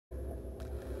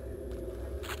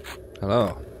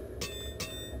Hello.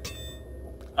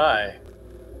 Hi.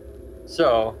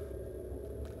 So,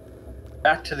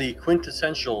 back to the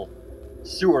quintessential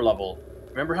sewer level.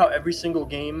 Remember how every single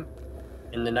game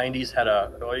in the 90s had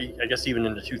a, I guess even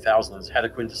in the 2000s, had a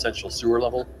quintessential sewer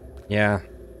level? Yeah.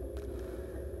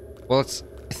 Well, it's.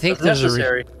 I think It's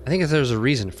necessary. I think there's a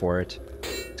reason for it.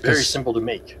 Very simple to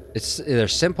make. They're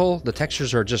simple. The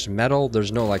textures are just metal.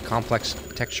 There's no like complex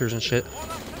textures and shit.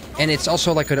 And it's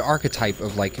also like an archetype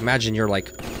of like, imagine you're like,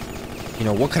 you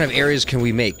know, what kind of areas can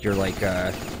we make? You're like,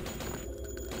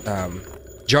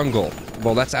 jungle.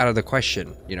 Well, that's out of the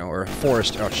question, you know, or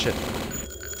forest. Oh shit,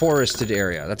 forested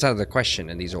area. That's out of the question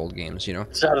in these old games, you know.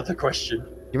 It's out of the question.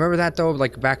 You remember that though,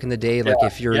 like back in the day, like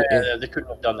if you're, yeah, they couldn't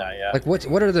have done that, yeah. Like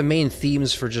what are the main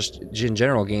themes for just in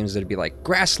general games that'd be like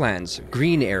grasslands,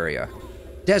 green area,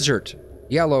 desert,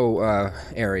 yellow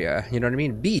area, you know what I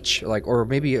mean? Beach, like, or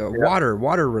maybe a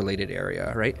water related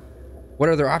area, right? What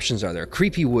other options are there?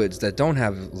 Creepy woods that don't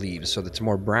have leaves, so that's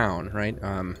more brown, right?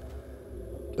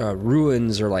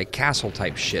 Ruins or like castle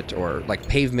type shit, or like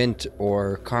pavement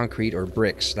or concrete or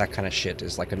bricks, that kind of shit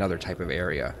is like another type of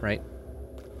area, right?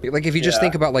 Like if you just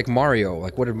think about like Mario,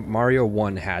 like what did Mario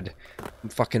 1 had?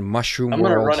 Fucking mushroom world.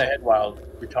 I'm gonna run ahead while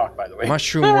we talk, by the way.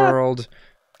 Mushroom world.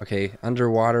 Okay,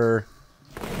 underwater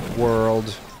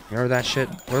world. Remember that shit?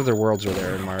 What other worlds are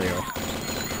there in Mario?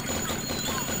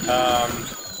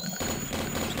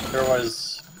 There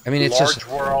was. I mean, it's large just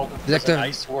world. There's an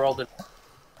ice world.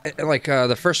 Like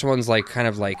the first one's like kind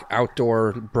of like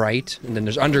outdoor bright, and then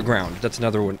there's underground. That's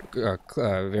another one.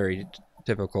 Very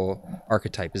typical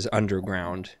archetype is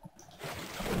underground.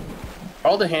 Are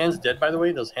all the hands dead, by the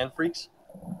way? Those hand freaks?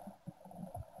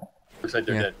 Looks like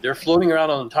they're dead. They're floating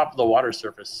around on top of the water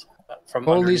surface. From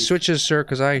Hold underneath. these switches, sir,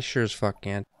 because I sure as fuck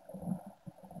can't.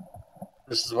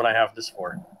 This is what I have this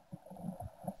for.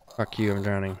 Fuck you, I'm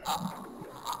drowning.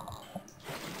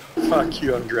 Fuck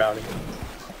you, I'm drowning.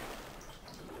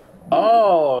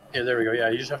 Oh, okay, there we go. Yeah,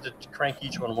 you just have to crank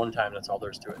each one time. That's all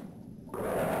there is to it.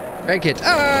 Crank it.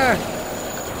 Ah!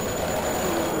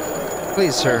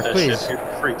 Please, sir, please.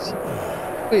 Freaks.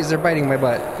 Please, they're biting my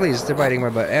butt. Please, they're biting my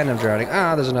butt. And I'm drowning.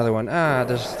 Ah, there's another one. Ah,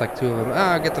 there's like 2 of them.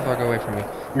 Ah, get the fuck away from me.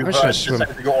 I'm just gonna swim.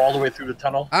 To go all the way through the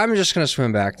tunnel? I'm just gonna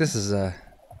swim back. This is, There's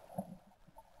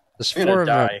 4 of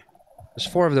them. There's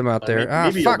 4 of them out there.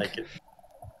 Maybe fuck! You'll make it.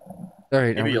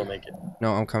 Alright, maybe you'll make it.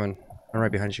 No, I'm coming. I'm right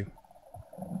behind you.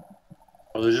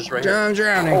 Oh, they're just right here. I'm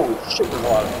drowning. Oh, shit, there's a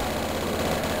lot of them.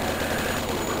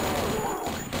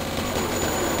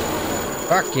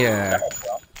 Fuck yeah.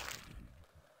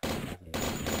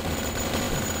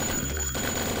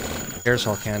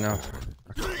 Aerosol can now.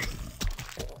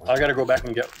 I gotta go back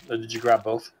and get. Did you grab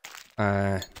both?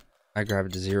 I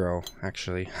grabbed 0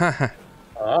 actually. Haha.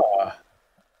 Ah.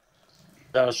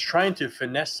 I was trying to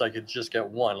finesse so I could just get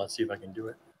 1. Let's see if I can do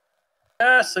it.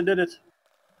 Yes, I did it.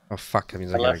 Oh fuck! That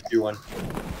means I left you one.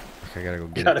 Okay, I gotta go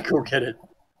get it. Gotta go get it.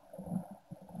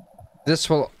 This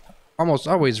will almost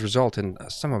always result in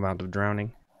some amount of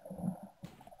drowning.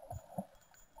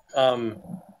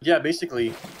 Yeah,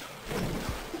 basically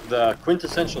the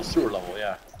quintessential sewer level.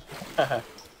 Yeah.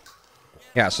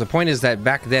 Yeah. So the point is that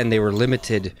back then they were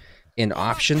limited in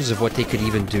options of what they could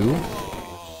even do.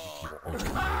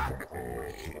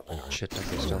 Shit,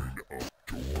 okay,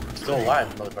 still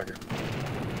alive, motherfucker.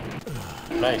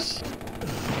 Nice.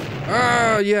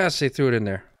 Oh yes, they threw it in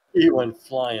there. He went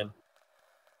flying.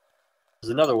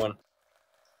 There's another one.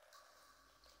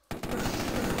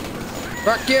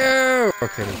 Fuck you!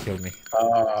 Okay, they killed me.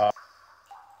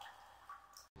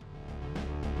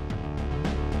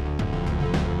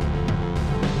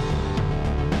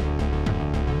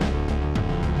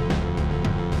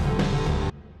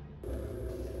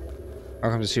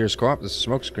 Welcome to SiRiUS CoOp. This is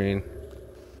Smokescreen.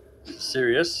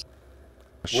 Serious?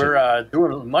 Oh, we're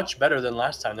doing much better than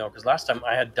last time, though, because last time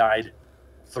I had died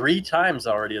 3 times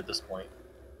already at this point.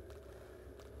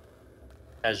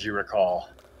 As you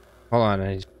recall. Hold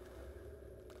on,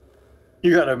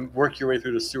 You gotta work your way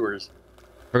through the sewers.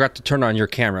 forgot to turn on your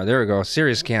camera. There we go.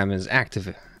 SiRiUS Cam is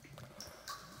active.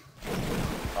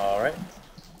 Alright.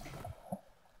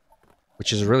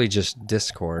 Which is really just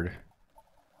Discord.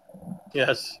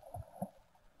 Yes.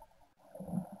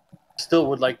 Still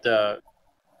would like the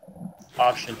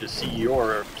option to see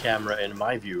your camera in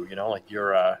my view, you know, like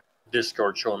your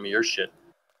Discord showing me your shit.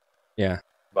 Yeah.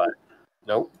 But,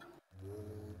 nope.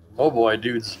 Oh boy,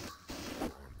 dudes.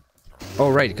 Oh,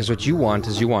 right, because what you want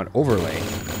is you want overlay.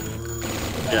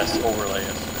 Yes, overlay.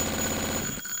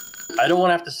 Yes. I don't want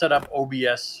to have to set up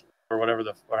OBS or whatever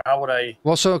the. Or how would I?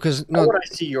 Well, so because no, how would I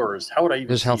see yours? How would I even?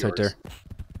 There's see health yours? right there.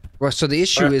 Well, so the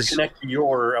issue is connect to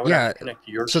your. I would have to connect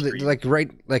to your so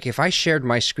screen. like if I shared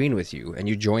my screen with you and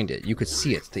you joined it, you could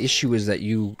see it. The issue is that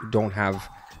you don't have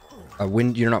a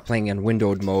you're not playing in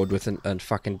windowed mode with a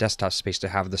fucking desktop space to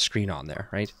have the screen on there,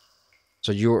 right?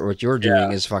 So what you're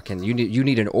doing is fucking you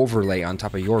need an overlay on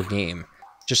top of your game,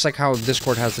 just like how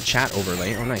Discord has the chat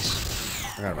overlay. Oh, nice.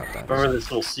 Forgot about that. Remember this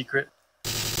little secret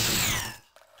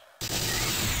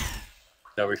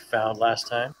that we found last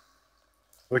time?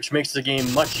 Which makes the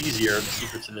game much easier, the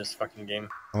secrets in this fucking game.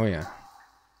 Oh, yeah.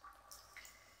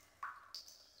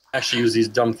 Actually use these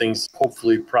dumb things,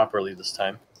 hopefully, properly this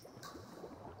time.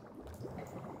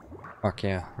 Fuck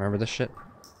yeah. Remember this shit?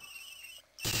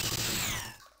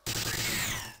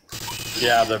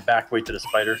 Yeah, the back way to the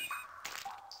spider.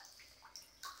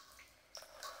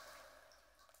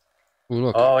 Ooh,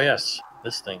 look. Oh, yes.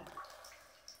 This thing.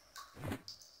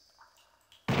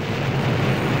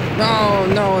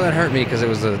 No, that hurt me because it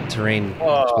was a terrain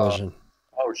explosion.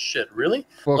 Oh shit, really?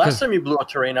 Well, last time you blew a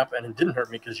terrain up and it didn't hurt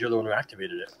me because you're the one who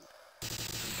activated it.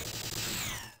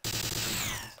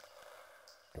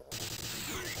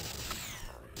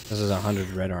 This is 100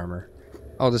 red armor.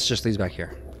 Oh, this just leads back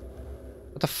here.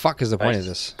 What the fuck is the point of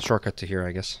this? Shortcut to here,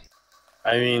 I guess.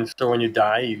 I mean, so when you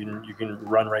die, you can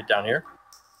run right down here.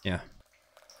 Yeah.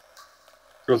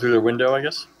 Go through the window, I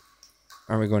guess.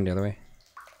 Aren't we going the other way?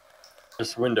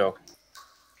 This window.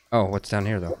 Oh, what's down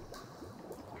here, though?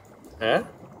 Eh?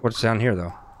 What's down here,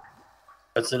 though?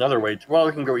 That's another way. Well,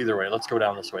 we can go either way. Let's go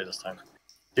down this way this time.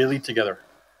 They lead together.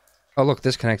 Oh, look,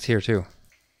 this connects here, too.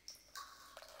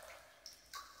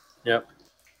 Yep.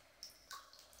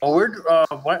 Oh,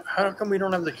 how come we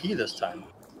don't have the key this time?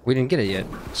 We didn't get it yet.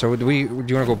 So do you want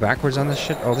to go backwards on this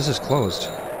shit? Oh, this is closed.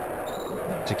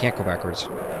 So you can't go backwards.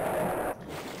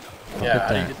 Yeah, how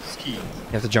do you get this key?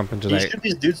 You have to jump into Can that. you shoot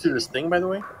these dudes through this thing, by the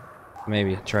way?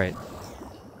 Maybe. Try it.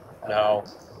 No.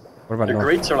 What about the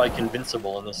grates are like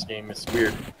invincible in this game. It's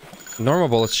weird. Normal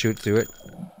bullets shoot through it.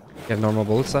 You have normal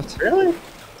bullets left? Really?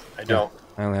 I don't.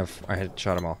 I had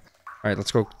shot them all. Alright,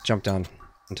 let's go jump down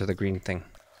into the green thing.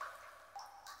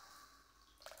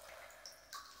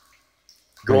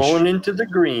 Going into the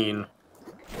green.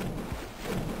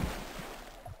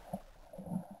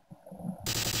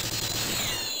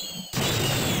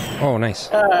 Oh, nice.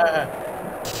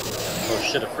 Oh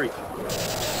shit, a freak.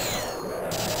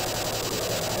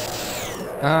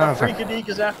 Ah, a freakadeek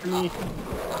is after me.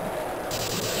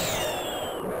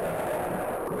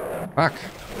 Fuck.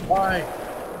 Why?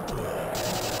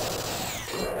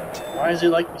 Why does he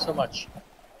like me so much?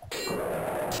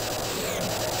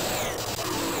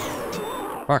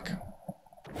 Fuck.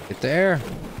 Get there.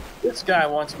 This guy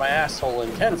wants my asshole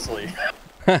intensely.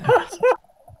 That's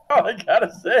all I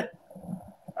gotta say.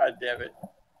 God damn it.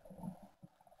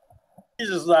 He's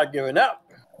just not giving up.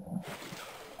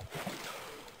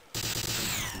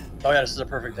 Oh yeah, this is a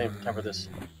perfect time for this.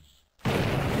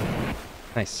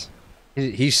 Nice.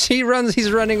 He runs,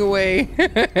 he's running away.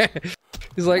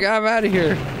 He's like, I'm out of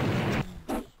here.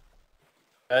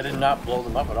 I did not blow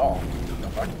them up at all. What the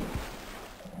fuck?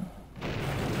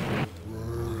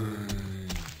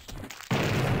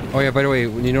 Oh yeah, by the way,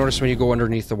 you notice when you go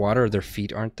underneath the water, their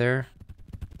feet aren't there?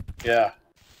 Yeah.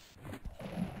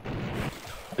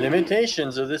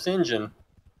 Limitations of this engine.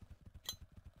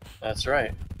 That's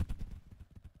right.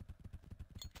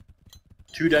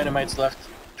 2 dynamites left.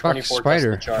 24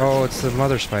 spider. Tesla charge. Oh, it's the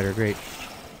mother spider. Great.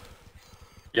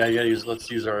 Yeah, you gotta use.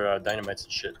 Let's use our dynamites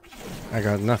and shit. I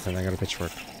got nothing. I got a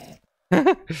pitchfork.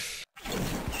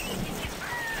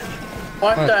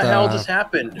 What the hell just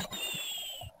happened?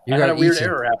 I had a weird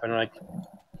error happen. Like,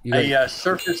 I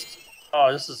surfaced.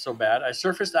 Oh, this is so bad. I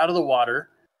surfaced out of the water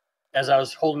as I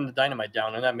was holding the dynamite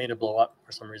down, and that made it blow up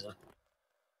for some reason.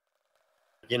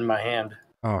 In my hand.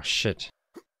 Oh shit.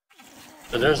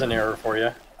 So there's an error for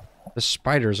you. The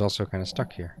spider's also kind of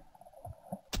stuck here.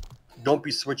 Don't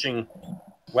be switching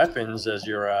weapons as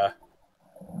you're. I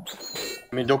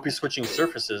mean, don't be switching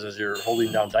surfaces as you're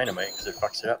holding down dynamite because it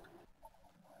fucks it up.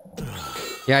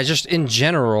 Yeah, just in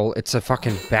general, it's a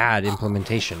fucking bad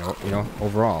implementation. You know,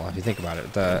 overall, if you think about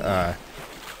it, the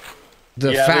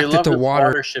fact that the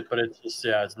water shit, but it's just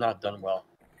it's not done well.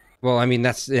 Well, I mean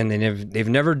they've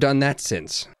never done that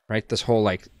since, right? This whole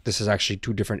like this is actually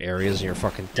 2 different areas and you're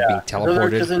fucking being teleported.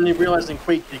 Because then they realized in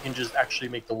Quake they can just actually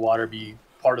make the water be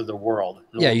part of the world.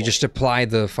 Normal. Yeah, you just apply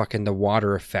the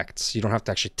water effects. You don't have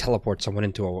to actually teleport someone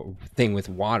into a thing with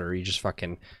water. You just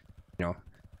fucking, you know,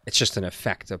 it's just an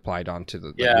effect applied onto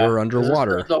the you're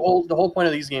underwater. The whole point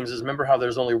of these games is remember how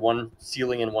there's only one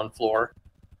ceiling and one floor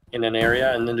in an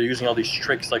area, and then they're using all these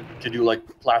tricks like to do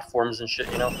like platforms and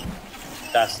shit, you know?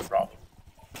 That's the problem.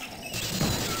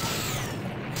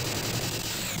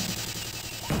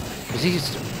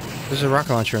 Jeez, there's a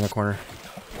rocket launcher in the corner.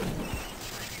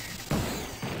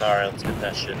 Alright, let's get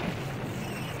that shit.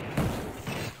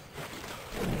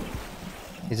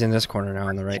 He's in this corner now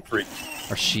on the right. Freak.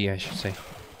 Or she, I should say.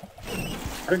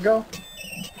 Where'd it go?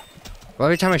 Well,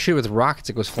 every time I shoot it with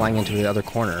rockets, it goes flying into the other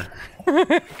corner.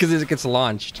 Because it gets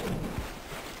launched.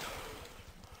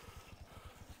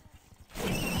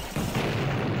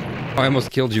 Oh, I almost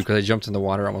killed you because I jumped in the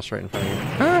water almost right in front of you.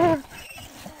 Ah!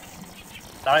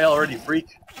 Die already, freak.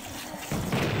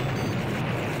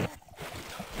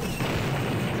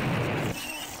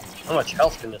 How much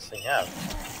health can this thing have?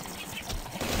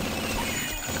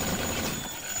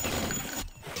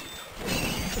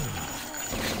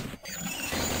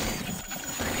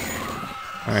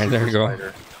 Alright, there we go.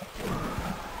 Spider.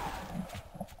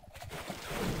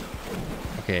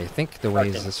 Okay, I think the way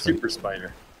is this way. Super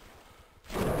spider.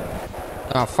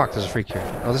 Oh, fuck, there's a freak here.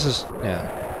 Oh, this is...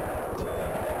 yeah.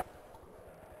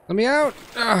 Let me out!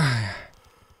 Ah.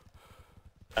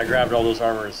 I grabbed all those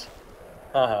armors.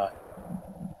 Haha.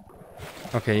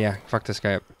 Okay, yeah, fuck this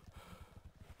guy up.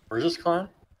 Where's this clown?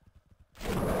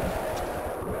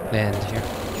 And here.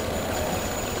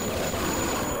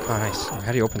 Oh, nice.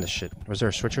 How do you open this shit? Was there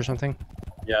a switch or something?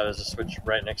 Yeah, there's a switch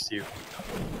right next to you.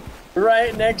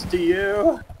 Right next to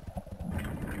you!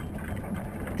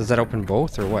 Does that open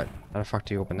both, or what? How the fuck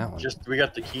do you open that one? Just, we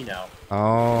got the key now.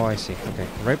 Oh, I see. Okay.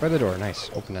 Right by the door.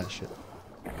 Nice. Open that shit.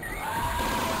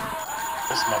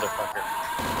 This motherfucker.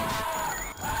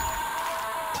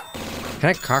 Can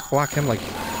I cock block him? Like,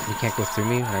 he can't go through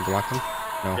me when I block him?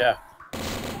 No. Yeah.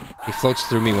 He floats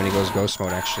through me when he goes ghost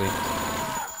mode, actually.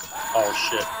 Oh,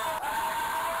 shit.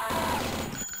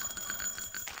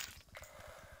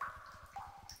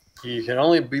 He can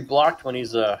only be blocked when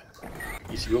he's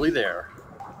really there.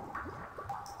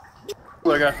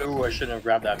 Ooh, I shouldn't have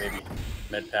grabbed that, maybe.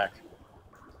 Med pack.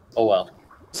 Oh well.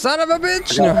 Son of a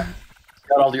bitch!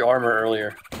 Got all the armor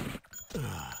earlier.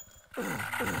 Ah.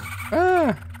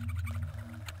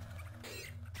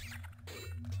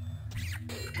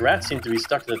 The rats seem to be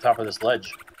stuck to the top of this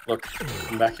ledge. Look,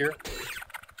 come back here.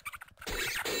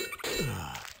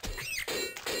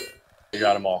 You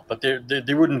got them all. But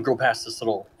they wouldn't go past this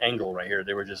little angle right here.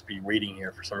 They would just be waiting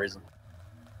here for some reason.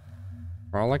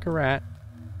 Crawl like a rat.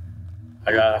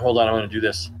 Hold on, I'm gonna do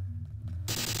this.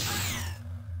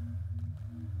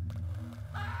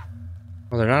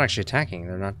 Well, they're not actually attacking.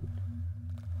 They're not...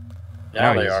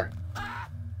 Now they are.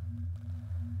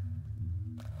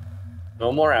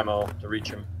 No more ammo to reach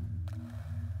him.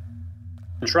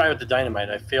 And try with the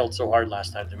dynamite. I failed so hard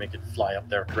last time to make it fly up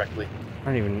there correctly. I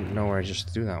don't even know where I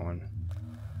just threw that one.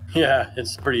 Yeah,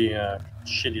 it's pretty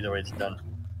shitty the way it's done.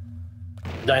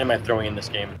 Dynamite throwing in this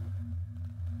game.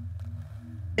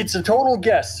 It's a total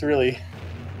guess, really.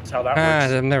 That's how that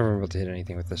works. I'm never able to hit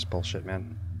anything with this bullshit,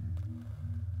 man.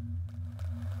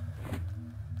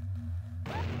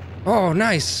 Oh,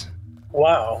 nice!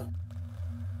 Wow.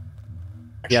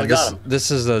 Yeah, Actually this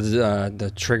is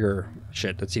the trigger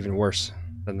shit that's even worse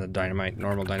than the dynamite,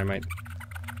 normal dynamite.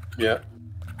 Yeah.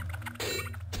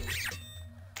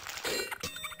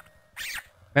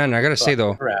 Man, I gotta say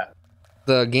though,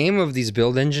 the game of these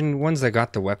build engine ones that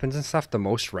got the weapons and stuff the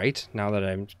most right, now that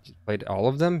I've played all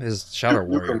of them, is Shadow Duke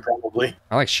Warrior. Nukem, probably.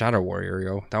 I like Shadow Warrior,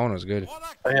 yo. That one was good.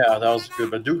 Oh, yeah, that was good,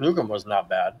 but Duke Nukem was not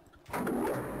bad.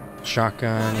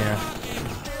 Shotgun, yeah.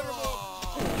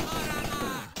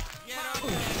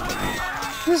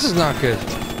 This is not good.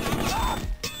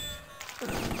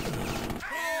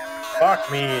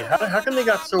 Fuck me. How come they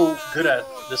got so good at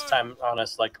this time on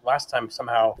us? Like last time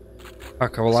somehow.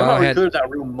 Fuck, well, Somehow we I cleared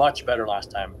that room much better last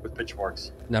time with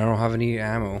pitchforks. don't have any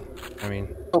ammo. I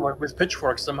mean... So with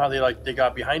pitchforks, somehow they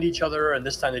got behind each other, and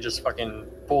this time they just fucking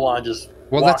full on just.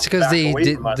 Well, that's because they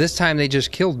did. From us. This time they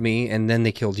just killed me, and then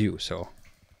they killed you, so...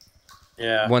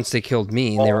 Yeah. Once they killed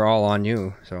me, they were all on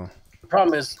you, so... The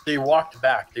problem is they walked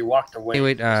back. They walked away. Hey,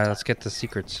 wait, let's get the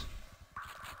secrets.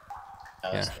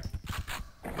 Yeah.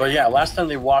 But yeah, last time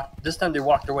they walked. This time they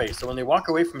walked away. So when they walk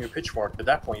away from your pitchfork, at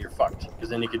that point you're fucked. Because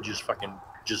then they could just fucking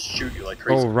shoot you like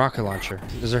crazy. Oh, rocket launcher.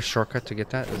 Is there a shortcut to get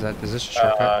that? Is this a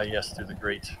shortcut? Yes, through the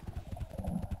grate.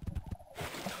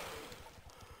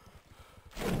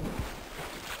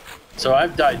 So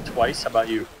I've died twice. How about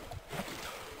you?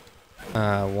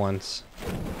 Once.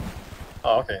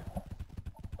 Oh, okay.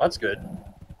 That's good.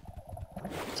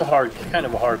 It's kind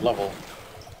of a hard level.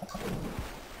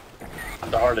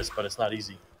 Not the hardest, but it's not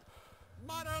easy.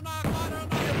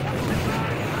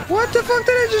 What the fuck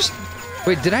did I just...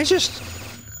 Wait, did I just...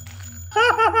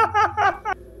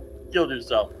 Killed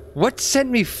yourself. What sent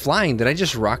me flying? Did I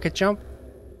just rocket jump?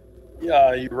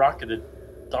 Yeah, you rocketed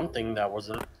something that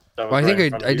that was Well, I right in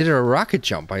think front I of did you. a rocket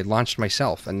jump. I launched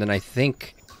myself, and then I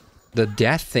think the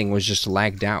death thing was just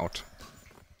lagged out.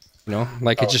 You know,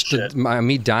 like it Oh, just shit.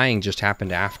 me dying just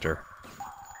happened after.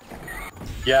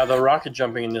 Yeah, the rocket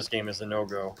jumping in this game is a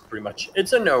no-go, pretty much.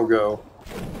 It's a no-go.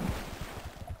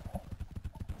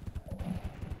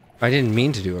 I didn't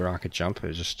mean to do a rocket jump. It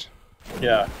was just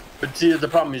Yeah, but see, the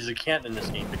problem is you can't in this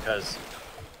game because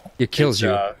it kills it's, you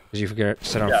because you forget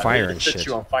set on yeah, fire it and sets shit.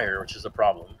 you on fire, which is a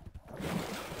problem.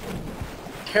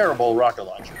 Terrible rocket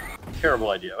launcher.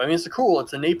 Terrible idea. I mean, it's cool.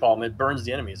 It's a napalm. It burns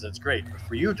the enemies. That's great. But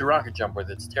for you to rocket jump with,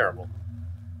 it's terrible.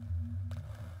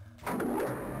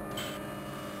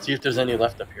 See if there's any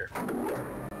left up here.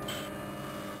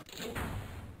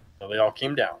 So they all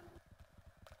came down.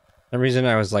 For some reason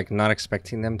I was like not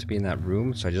expecting them to be in that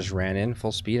room, so I just ran in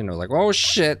full speed and I was like, "Oh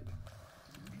shit!"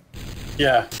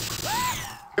 Yeah,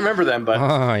 I remember them, but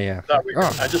Oh yeah.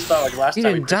 I just thought like last He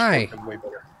time didn't die. them way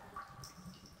better.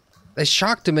 They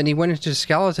shocked him and he went into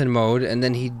skeleton mode, and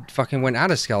then he fucking went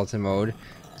out of skeleton mode.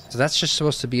 So that's just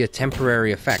supposed to be a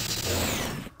temporary effect.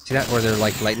 See that, where they're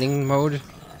like lightning mode?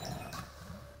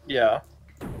 Yeah.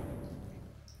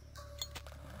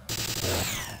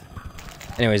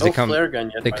 Anyways, No they come flare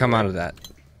gun yet, they by come the out way. of that.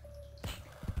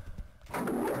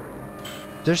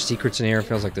 There's secrets in here. It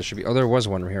feels like there should be. Oh, there was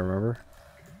one here. Remember?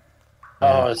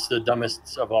 Oh, it's the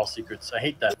dumbest of all secrets. I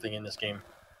hate that thing in this game.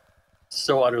 It's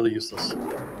so utterly useless.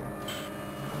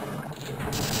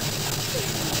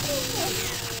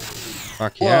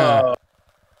 Fuck yeah. Whoa.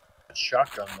 That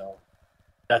shotgun though.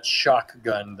 That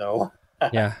shotgun though.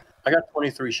 Yeah. I got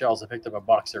 23 shells. I picked up a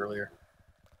box earlier.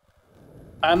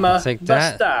 I'm a Take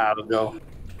that. bastardo.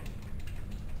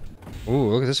 Ooh,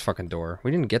 look at this fucking door. We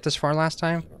didn't get this far last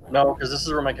time? No, because this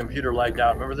is where my computer lagged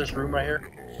out. Remember this room right here?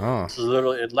 Oh. This is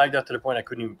literally, it lagged out to the point I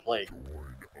couldn't even play.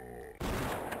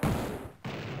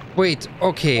 Wait,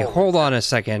 okay, hold on a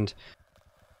second.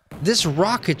 This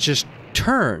rocket just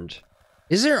turned.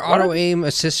 Is there auto-aim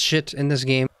assist shit in this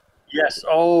game? Yes.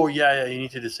 Oh, yeah, you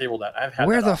need to disable that. I've had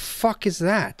Where that the off. fuck is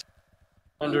that?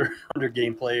 under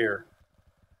gameplay or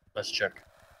let's check.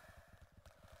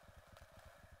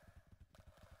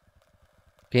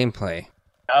 Gameplay.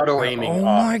 Auto aiming Oh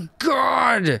off. my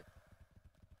god!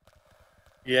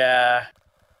 Yeah.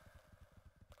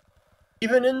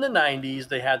 Even in the 90s,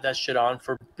 they had that shit on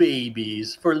for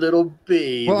babies, for little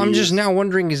babies. Well, I'm just now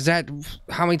wondering, is that...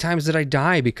 How many times did I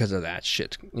die because of that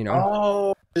shit, you know?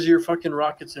 Oh, because your fucking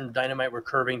rockets and dynamite were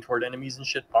curving toward enemies and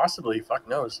shit? Possibly. Fuck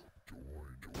knows.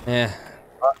 Eh,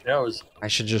 Fuck knows. I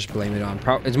should just blame it on...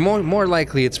 It's more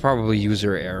likely it's probably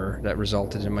user error that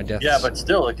resulted in my deaths. Yeah, but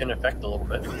still, it can affect a little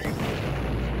bit.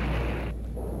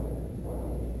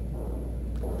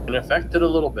 Can affect it a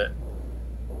little bit.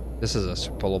 This is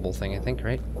a pullable thing, I think,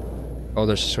 right? Oh,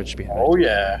 there's a switch behind. Oh,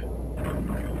 yeah.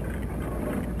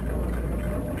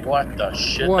 What the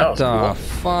shit? What that was the cool.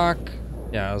 fuck?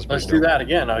 Yeah, that was Let's pretty do that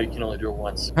again. Now you can only do it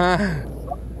once. Huh?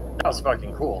 That was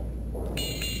fucking cool.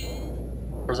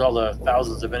 There's all the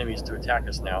thousands of enemies to attack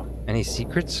us now. Any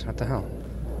secrets? What the hell?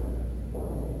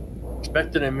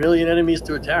 Expected 1 million enemies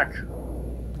to attack.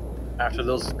 After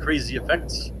those crazy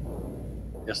effects.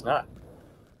 Guess not.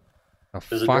 Oh,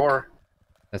 There's fuck. a door.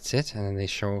 That's it? And then they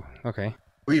show... Okay.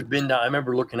 We've been down. I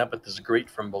remember looking up at this grate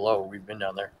from below. We've been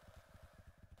down there.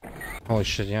 Holy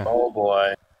shit, yeah. Oh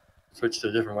boy. Switch to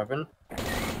a different weapon.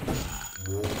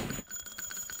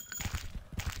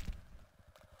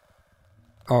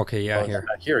 Okay, yeah, Oh, it's here.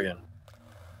 back here again.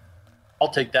 I'll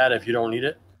take that if you don't need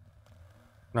it.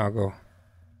 No, go.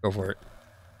 Go for it.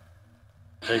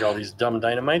 Take all these dumb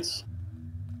dynamites.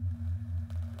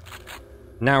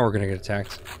 Now we're gonna get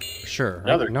attacked. Sure. Right?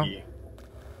 Another No? key.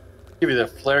 Give you the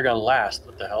flare gun last.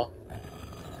 What the hell?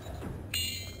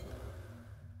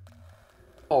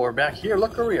 Oh, we're back here.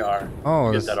 Look where we are. Oh,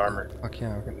 Get that's... that armor. Fuck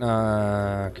yeah,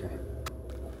 okay. Okay.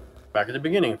 Back at the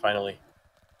beginning, finally.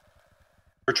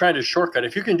 We're trying to shortcut.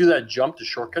 If you can do that jump to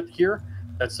shortcut here,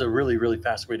 that's a really, really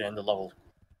fast way to end the level.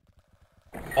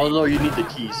 Although you need the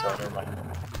key, so never mind.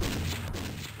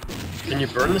 Can you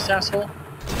burn this asshole?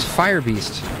 It's Fire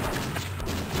Beast.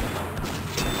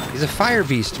 He's a Fire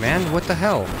Beast, man. What the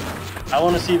hell? I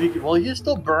want to see if he can... Well, he can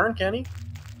still burn, can he?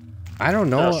 I don't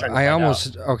I know. was trying to I find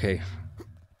almost... Okay.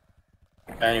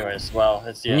 Anyways, well,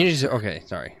 it's the You end. need to... Okay,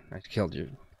 sorry. I killed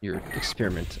your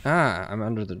experiment. Ah, I'm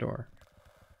under the door.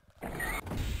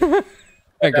 But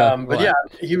yeah,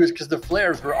 he was... Because the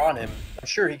flares were on him. I'm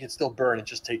sure he could still burn. It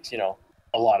just takes, you know,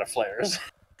 a lot of flares.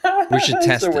 We should It's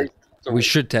test a it. waste. It's a We waste.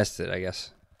 should test it, I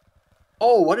guess.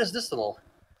 Oh, what is this little?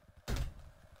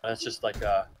 That's just like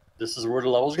this is where the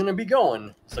level's gonna be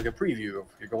going. It's like a preview of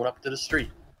you're going up to the street.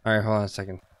 Alright, hold on a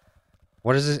second.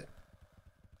 What is it?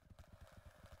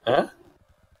 Huh?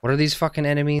 What are these fucking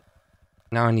enemies?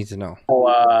 Now I need to know.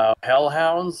 Oh,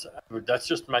 hellhounds? That's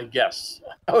just my guess.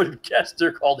 I would guess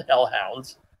they're called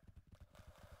hellhounds.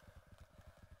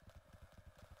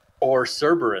 Or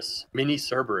Cerberus. Mini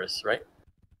Cerberus, right?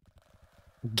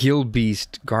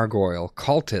 Gilbeast Gargoyle.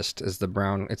 Cultist is the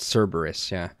brown. It's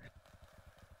Cerberus, yeah.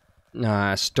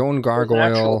 Stone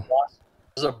Gargoyle.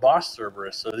 There's a boss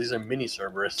Cerberus, so these are mini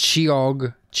Cerberus.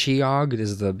 Cheog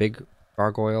is the big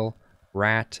gargoyle.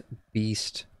 Rat.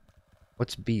 Beast.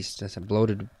 What's beast? That's a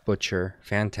bloated butcher.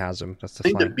 Phantasm. That's the I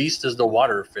think the beast is the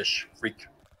water fish freak.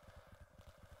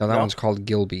 No, that one's called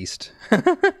Gilbeast.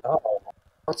 Oh,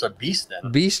 what's a beast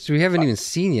then? Beast we haven't even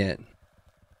seen yet.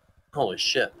 Holy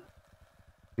shit.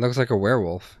 Looks like a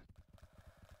werewolf.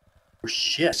 Oh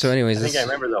shit. So anyways, I think I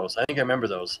remember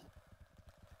those.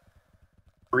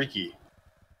 Freaky.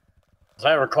 As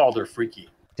I recall, they're freaky.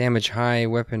 Damage high,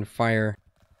 weapon fire.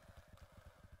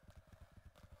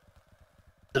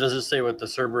 So does it say what the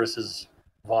Cerberus is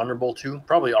vulnerable to?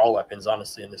 Probably all weapons,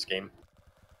 honestly, in this game.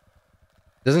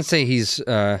 Doesn't say he's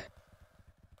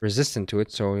resistant to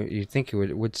it, so you'd think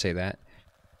it would say that.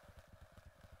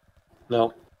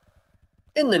 No.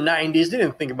 In the 90s, they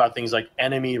didn't think about things like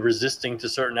enemy resisting to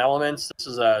certain elements. This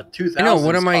is a 2000s I know,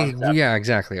 what am concept. I... Yeah,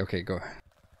 exactly. Okay, go.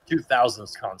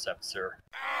 2000s concept, sir.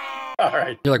 All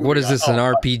right. You're like, what is this, an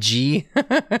RPG?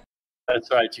 That's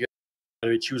right. You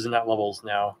gotta be choosing out levels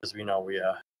now, because we know we,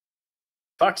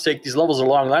 fuck's sake, these levels are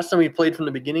long. Last time we played from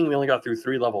the beginning, we only got through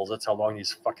 3 levels. That's how long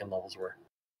these fucking levels were.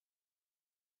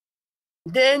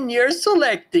 Then you're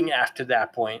selecting after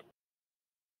that point.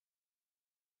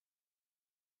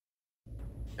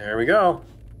 There we go.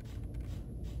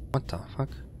 What the fuck?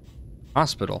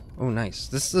 Hospital. Oh, nice.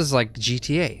 This is like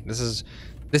GTA. This is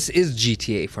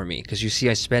GTA for me, because you see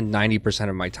I spend 90%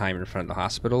 of my time in front of the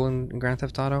hospital in Grand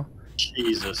Theft Auto.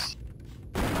 Jesus.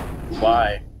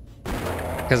 Why?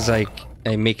 Because I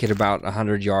make it about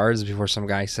 100 yards before some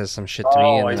guy says some shit to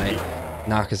me, and then I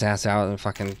knock his ass out and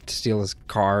fucking steal his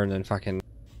car, and then fucking...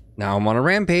 Now I'm on a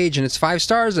rampage, and it's 5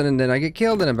 stars, and then I get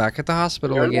killed, and I'm back at the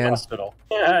hospital again. In the hospital.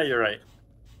 Yeah, you're right.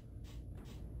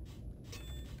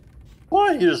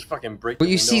 Why? You just fucking break the But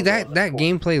you see, that cool.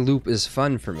 gameplay loop is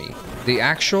fun for me. The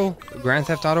actual Grand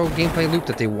Theft Auto gameplay loop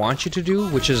that they want you to do,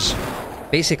 which is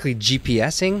basically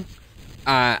GPSing,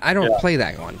 I don't play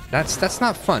that one. That's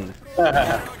not fun.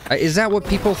 Is that what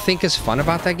people think is fun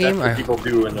about that game? That's what people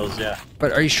do in those, yeah.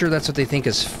 But are you sure that's what they think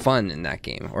is fun in that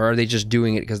game? Or are they just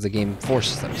doing it because the game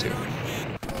forces them to?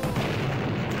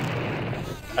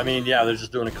 I mean, yeah, they're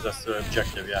just doing it because that's the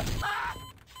objective, yeah.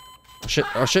 Shit,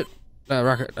 oh shit.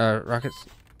 Rockets.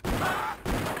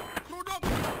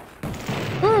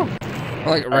 Woo!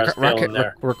 Like,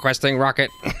 requesting rocket.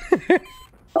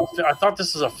 I thought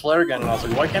this was a flare gun, and I was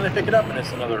like, why can't I pick it up? And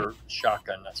it's another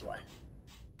shotgun, that's why.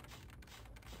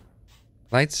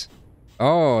 Lights?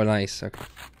 Oh, nice. Okay.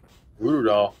 Voodoo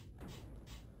doll.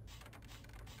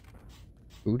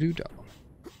 Voodoo doll.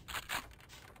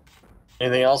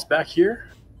 Anything else back here?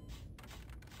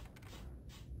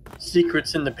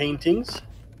 Secrets in the paintings?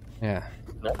 Yeah.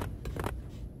 Nope.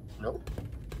 Nope.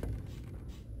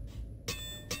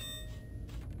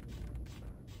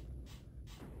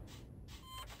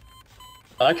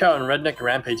 I like how in Redneck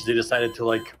Rampage they decided to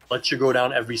like let you go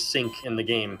down every sink in the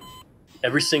game.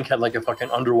 Every sink had like a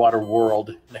fucking underwater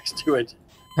world next to it.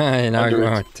 Now I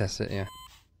want to test it, yeah.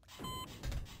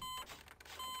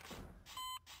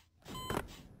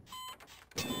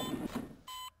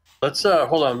 Let's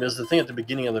hold on, there's the thing at the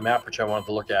beginning of the map which I wanted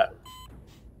to look at.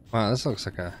 Wow, this looks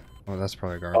like a... Oh, that's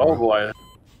probably a gargoyle. Oh boy.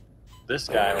 This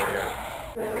guy over here.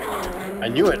 I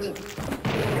knew it.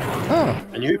 Oh.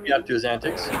 I knew he'd be up to his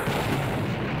antics.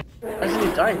 Why isn't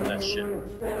he dying from that shit?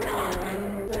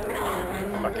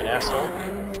 Fucking asshole.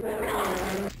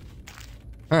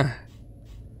 Huh.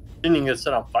 Didn't even get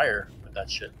set on fire with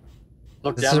that shit.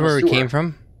 Look This down is where the we sewer. came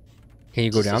from? Can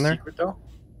you go down there? Secret, though?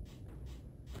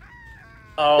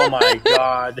 Oh my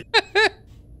god.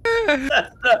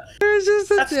 That's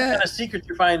the kind of secret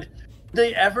you find. Would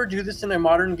they ever do this in a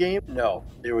modern game? No,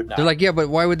 they would not. They're like, yeah, but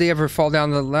why would they ever fall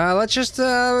down the ladder? Let's just,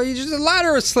 the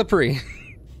ladder is slippery.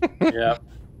 Yeah.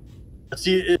 But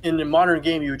see, in a modern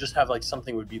game, you would just have like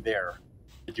something would be there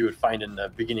that you would find in the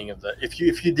beginning of the if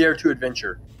you dare to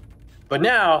adventure. But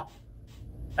now,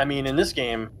 I mean, in this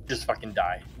game, just fucking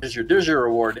die. There's your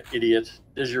reward, idiot.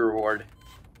 There's your reward.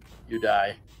 You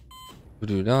die.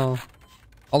 No.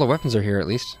 All the weapons are here at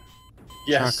least.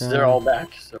 Yes, Shotgun. they're all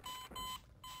back. So.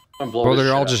 Bro,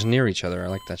 they're all just near each other. I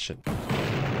like that shit.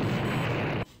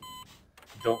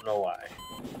 Don't know why.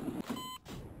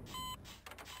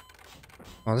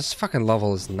 Oh, this fucking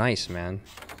level is nice, man.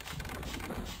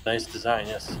 Nice design,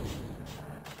 yes.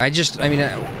 I mean,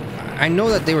 I know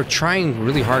that they were trying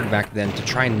really hard back then to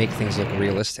try and make things look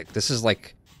realistic. This is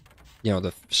like, you know,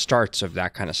 the starts of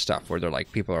that kind of stuff where they're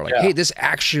like, people are like, hey, this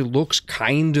actually looks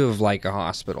kind of like a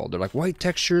hospital. They're like, white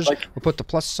textures, like, we'll put the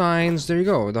plus signs. There you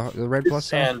go, the red plus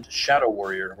sign. And Shadow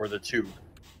Warrior were the two.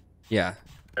 Yeah.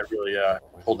 That really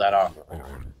pulled that off.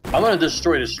 I'm gonna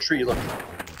destroy this tree, look.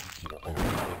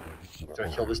 Do I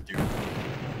kill this dude?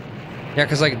 Yeah,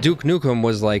 because like Duke Nukem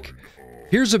was like,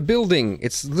 here's a building.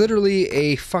 It's literally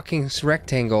a fucking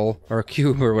rectangle or a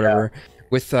cube or whatever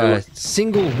with a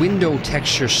single window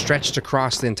texture stretched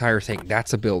across the entire thing.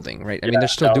 That's a building, right? I mean, they're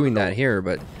still doing that here,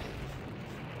 but...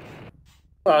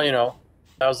 Well, you know,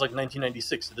 that was like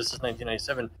 1996. This is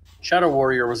 1997. Shadow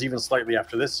Warrior was even slightly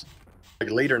after this,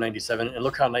 like later 97. And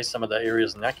look how nice some of the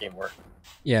areas in that game were.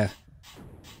 Yeah.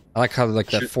 I like how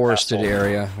like that forested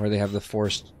area where they have the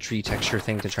forest tree texture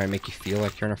thing to try and make you feel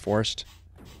like you're in a forest.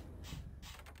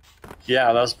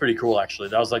 Yeah, that was pretty cool actually.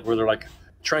 That was like where they're like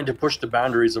trying to push the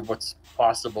boundaries of what's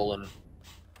possible, and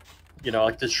you know,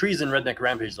 like the trees in Redneck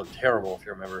Rampage look terrible if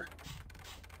you remember.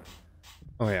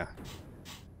 Oh yeah.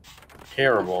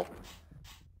 Terrible.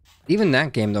 Even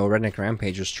that game though, Redneck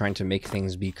Rampage was trying to make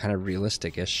things be kind of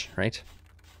realistic-ish, right?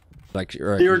 Like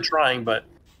they were trying, but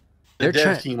the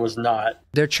dev team was not.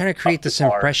 They're trying to create this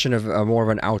impression of more of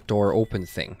an outdoor open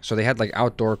thing. So they had like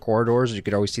outdoor corridors, you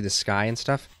could always see the sky and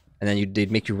stuff. And then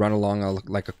they'd make you run along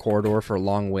like a corridor for a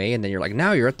long way, and then you're like,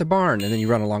 now you're at the barn, and then you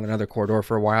run along another corridor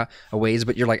for a ways,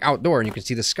 but you're like outdoor, and you can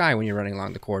see the sky when you're running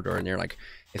along the corridor, and you're like,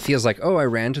 it feels like, oh, I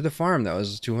ran to the farm that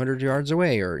was 200 yards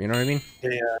away, or you know what I mean?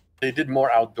 Yeah, they did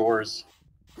more outdoors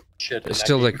shit. It's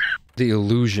still like the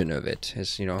illusion of it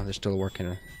is, you know, they're still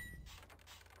working.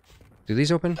 Do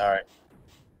these open? All right.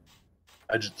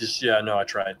 I I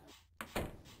tried.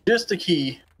 Just the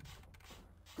key.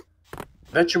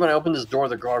 I bet you when I open this door,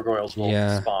 the gargoyles will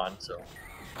spawn, so...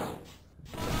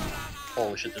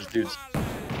 Holy shit, there's dudes.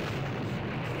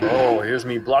 Oh, here's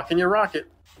me blocking your rocket.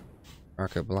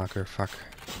 Rocket blocker, fuck.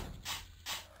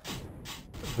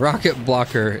 Rocket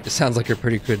blocker, it sounds like a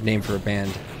pretty good name for a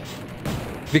band.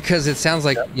 Because it sounds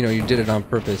like, you know, you did it on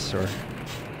purpose, or...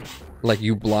 like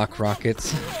you block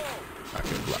rockets.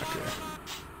 Rocket blocker.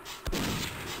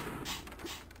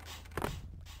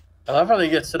 I love how they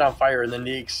get set on fire and then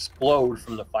they explode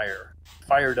from the fire.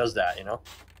 Fire does that, you know?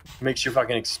 It makes you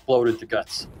fucking explode into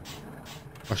guts.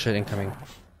 Oh shit, incoming.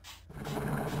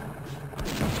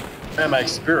 And my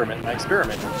experiment.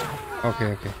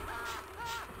 Okay.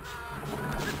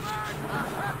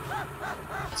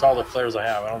 That's all the flares I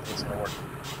have. I don't think it's gonna work.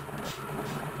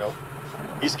 Nope.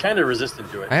 He's kind of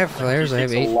resistant to it. I have flares, I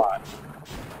have 8.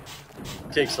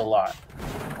 It takes a lot.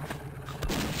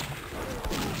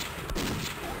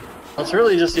 It's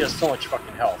really just he has so much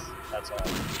fucking health. That's all.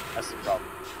 That's the problem.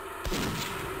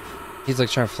 He's like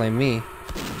trying to flame me.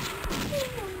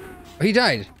 Oh, he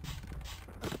died.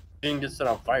 He didn't get set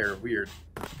on fire. Weird.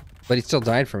 But he still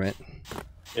died from it.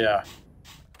 Yeah.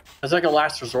 It's like a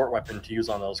last resort weapon to use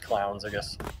on those clowns, I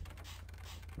guess.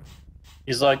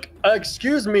 He's like,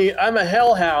 excuse me, I'm a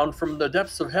hellhound from the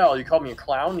depths of hell. You call me a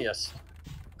clown? Yes.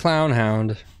 Clown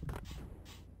hound.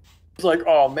 He's like,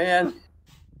 oh man.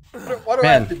 What do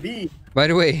I have to be? By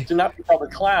the way, to not be called a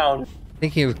clown.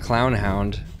 Thinking of clown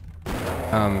hound,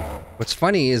 what's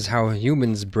funny is how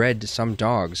humans bred some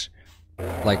dogs,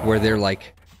 like where they're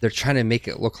trying to make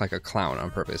it look like a clown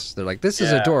on purpose. They're like, this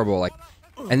is adorable, like,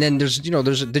 and then did you know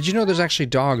there's actually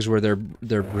dogs where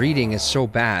their breeding is so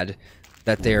bad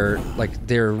that they're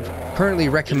currently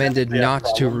recommended not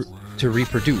to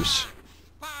reproduce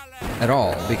at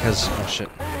all because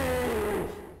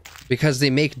because they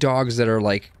make dogs that are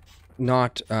like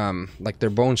not like their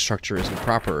bone structure isn't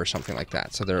proper or something like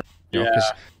that. So they're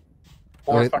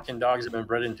poor fucking dogs have been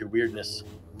bred into weirdness.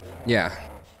 Yeah.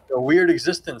 A weird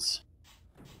existence.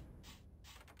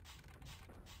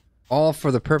 All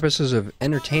for the purposes of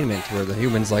entertainment, where the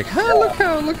human's like,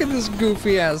 look at this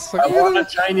goofy ass. I want a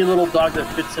tiny little dog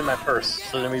that fits in my purse.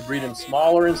 So then we breed him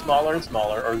smaller and smaller and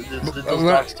smaller. Or did those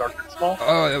dogs start small?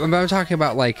 Oh, I'm talking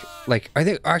about like I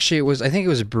think it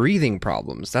was breathing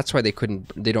problems. That's why you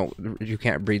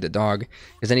can't breed the dog,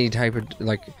 because any type of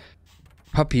like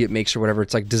puppy it makes or whatever,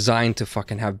 it's like designed to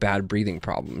fucking have bad breathing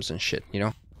problems and shit, you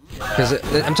know? Because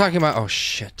I'm talking about, oh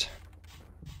shit,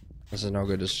 this is no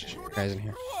good. There's guys in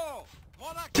here.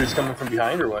 Dude's coming from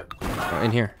behind or what? Oh,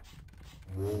 in here.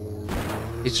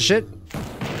 Piece of shit.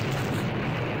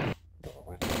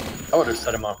 I would have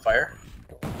set him on fire.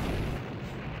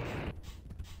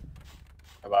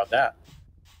 How about that?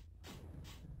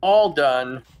 All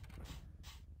done.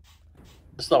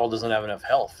 This level doesn't have enough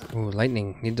health. Ooh,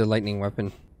 lightning. Need the lightning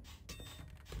weapon.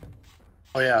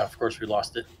 Oh yeah, of course we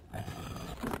lost it.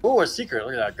 Oh, a secret!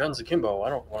 Look at that, guns akimbo. I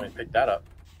don't want to pick that up.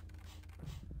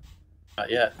 Not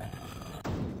yet.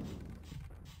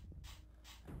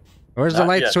 Where's the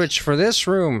light switch for this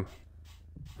room?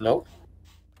 Nope.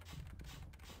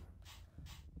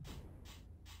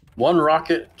 1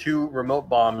 rocket, 2 remote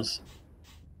bombs,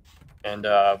 and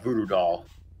voodoo doll.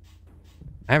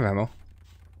 I have ammo.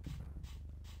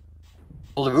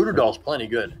 Well, the voodoo doll's plenty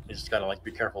good. You just gotta like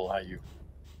be careful how you.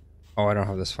 Oh, I don't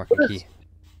have this fucking key.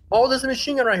 Oh, there's a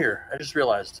machine gun right here. I just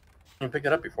realized. I didn't pick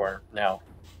it up before. Now.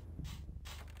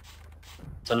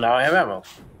 So now I have ammo.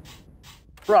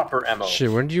 Proper ammo.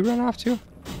 Shit, where did you run off to?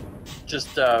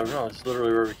 Just no, it's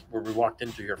literally where we walked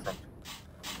into here from.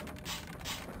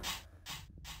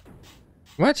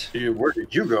 What? Dude, where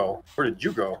did you go? Where did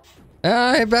you go?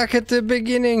 Back at the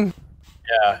beginning.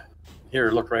 Yeah.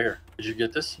 Here, look right here. Did you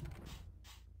get this?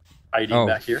 ID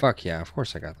back here? Fuck yeah, of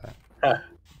course I got that.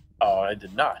 Oh, I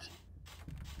did not.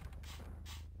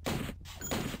 I'm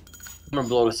gonna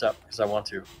blow this up because I want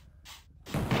to.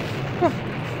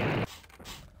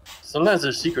 Sometimes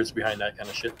there's secrets behind that kind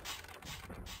of shit.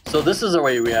 So this is a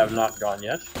way we have not gone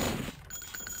yet.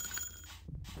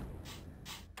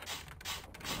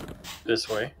 This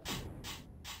way.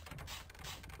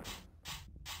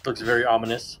 Looks very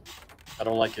ominous. I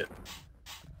don't like it.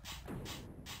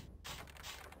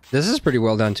 This is pretty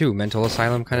well done too. Mental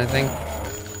asylum kind of thing.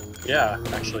 Yeah,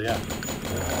 actually, yeah.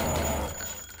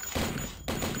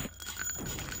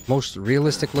 Most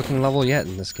realistic looking level yet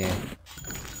in this game.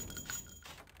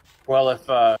 Well,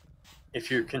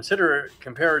 if you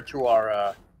compare it to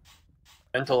our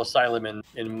mental asylum in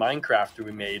Minecraft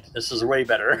we made, this is way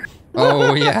better.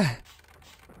 Oh yeah.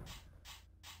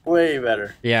 Way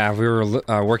better. Yeah, we were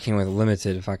working with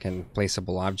limited fucking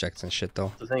placeable objects and shit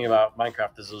though. The thing about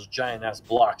Minecraft is those giant ass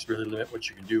blocks really limit what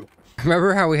you can do.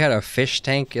 Remember how we had a fish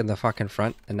tank in the fucking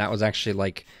front, and that was actually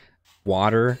like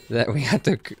water that we had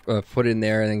to put in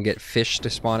there and then get fish to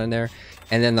spawn in there,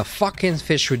 and then the fucking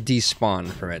fish would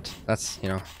despawn from it. That's, you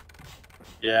know.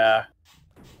 Yeah.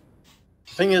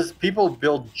 The thing is, people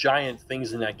build giant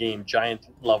things in that game, giant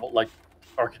level like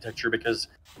architecture, because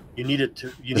you need it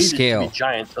to be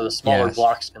giant so the smaller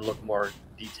blocks can look more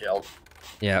detailed.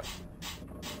 Yep.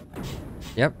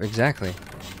 Yep, exactly.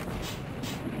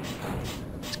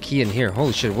 It's key in here.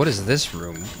 Holy shit, what is this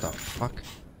room? What the fuck?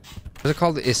 What's it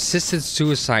called? The Assisted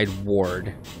Suicide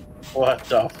Ward. What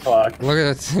the fuck? Look at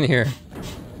what's in here.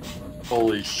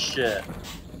 Holy shit.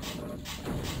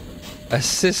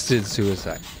 Assisted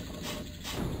suicide.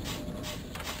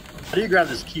 How do you grab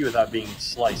this key without being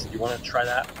sliced? Do you want to try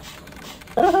that?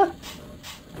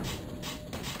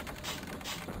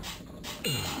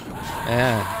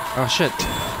 Yeah. Oh shit.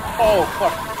 Oh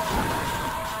fuck.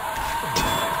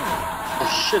 Oh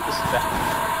shit, this is bad.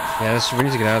 Yeah, we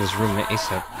need to get out of this room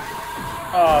ASAP.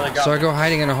 Oh, they got So me. I go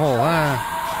hiding in a hole.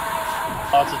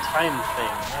 Ah. Oh, it's a time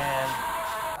thing, man.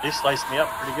 They sliced me up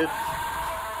pretty good.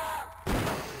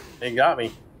 They got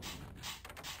me.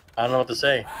 I don't know what to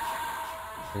say.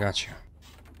 I got you.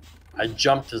 I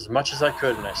jumped as much as I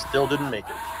could and I still didn't make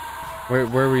it. Where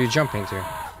were you jumping to?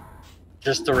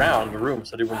 Just around the room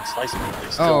so they wouldn't slice me.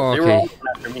 Oh, okay. They were all coming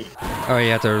after me. Oh,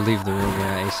 you have to leave the room,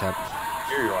 yeah, ASAP.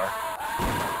 Here you are.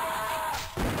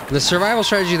 The survival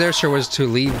strategy there, sir, was to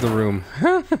leave the room.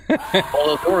 Well,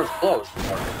 the door is closed.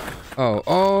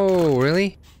 Oh,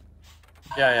 really?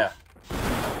 Yeah.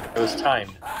 It was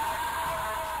timed.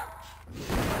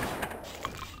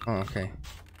 Oh, okay.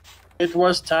 It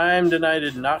was timed and I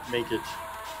did not make it.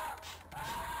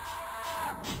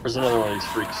 There's another one of these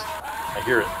freaks. I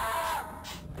hear it.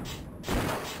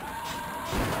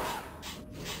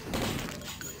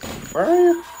 Where are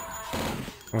you?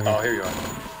 Oh, here you are.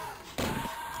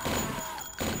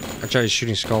 I tried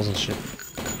shooting skulls and shit.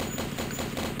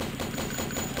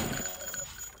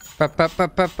 Up.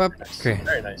 Nice. Okay.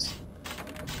 Very nice.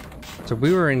 So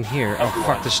we were in here. Oh, Everyone.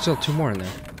 fuck, there's still 2 more in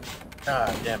there.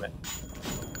 God damn it.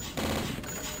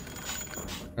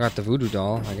 I got the voodoo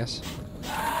doll, I guess.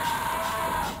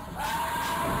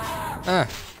 Ah.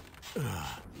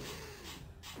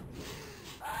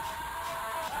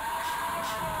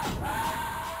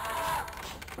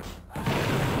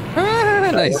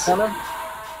 Ah, nice. I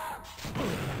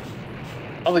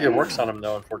don't think it works on him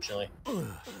though, unfortunately.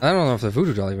 I don't know if the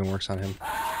voodoo doll even works on him.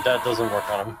 That doesn't work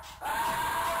on him.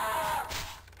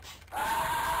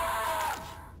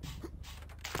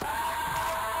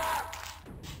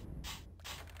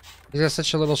 He's got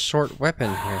such a little short weapon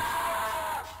here.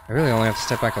 I really only have to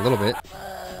step back a little bit.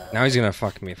 Now he's gonna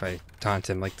fuck me if I taunt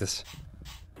him like this.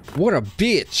 What a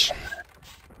bitch!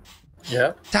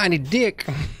 Yeah. Tiny dick!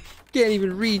 Can't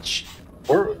even reach.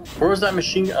 Where was that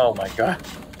machine gun? Oh my god.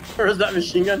 Where is that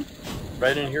machine gun?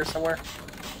 Right in here somewhere?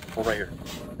 Oh, right here.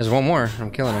 There's one more.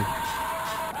 I'm killing him.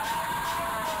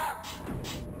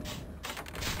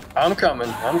 I'm coming.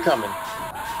 I'm coming.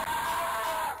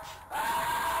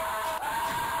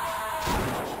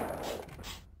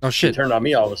 Oh He shit. turned on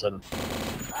me all of a sudden.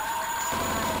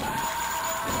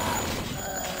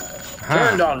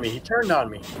 Turned on me. He turned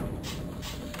on me.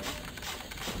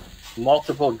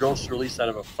 Multiple ghosts released out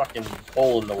of a fucking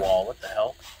hole in the wall. What the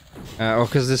hell? Oh,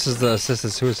 because this is the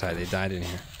assisted suicide. They died in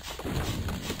here.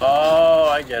 Oh,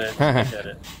 I get it. I get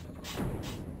it.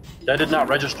 That did not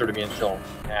register to me until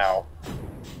now.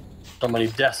 So many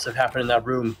deaths have happened in that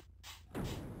room.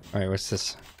 Alright, what's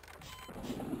this?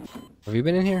 Have you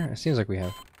been in here? It seems like we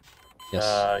have. Yes.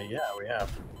 Yeah, we have.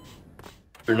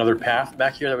 Is there another path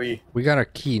back here that we... We got a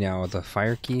key now, the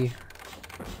fire key.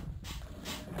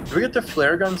 Did we get the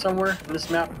flare gun somewhere in this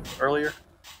map earlier?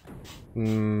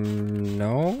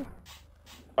 No.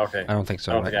 Okay. I don't think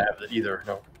so. I don't think I have it either,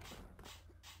 no.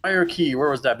 Fire key, where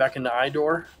was that? Back in the eye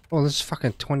door? Oh, there's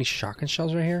fucking 20 shotgun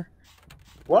shells right here.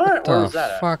 What? Where the was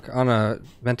that at? fuck? On a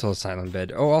mental asylum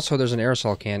bed. Oh, also there's an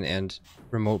aerosol can and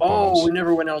remote Oh, bombs. we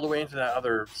never went all the way into that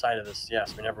other side of this.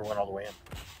 Yes, we never went all the way in.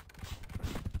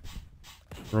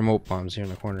 Remote bombs here in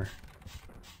the corner.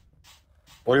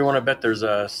 What do you want to bet there's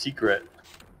a secret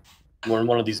on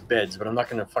one of these beds? But I'm not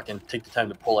going to fucking take the time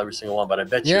to pull every single one, but I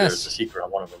bet you there's a secret on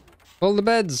one of them. Pull the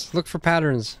beds. Look for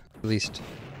patterns, at least.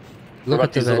 What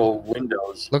about these little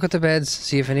windows? Look at the beds.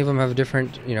 See if any of them have a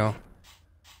different, you know,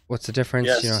 what's the difference?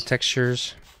 Yes. You know,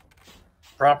 textures.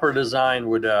 Proper design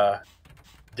would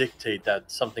dictate that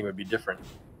something would be different.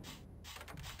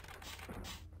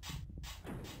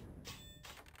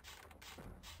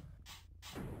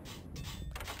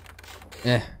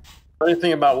 Yeah. Funny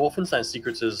thing about Wolfenstein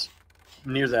Secrets is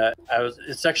near that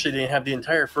it's actually they have the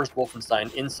entire first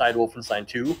Wolfenstein inside Wolfenstein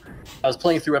 2. I was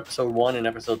playing through episode 1 and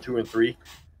episode 2 and 3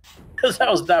 because I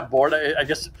was that bored. I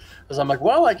guess because I'm like,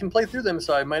 well, I can play through them,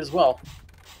 so I might as well.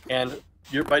 And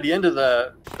by the end of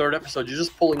the third episode, you're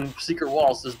just pulling secret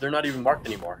walls. They're not even marked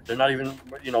anymore. They're not even,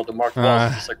 you know, the marked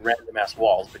walls are just like random ass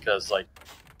walls because, like,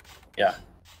 yeah,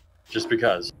 just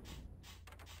because.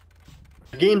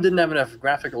 The game didn't have enough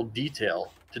graphical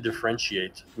detail to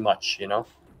differentiate much, you know?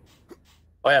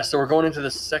 Oh yeah, so we're going into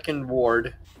the second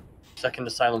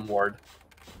asylum ward.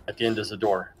 At the end is a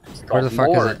door. It's Where the fuck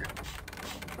morgue. is it?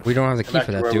 We don't have the key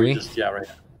for that, do we? Yeah, right.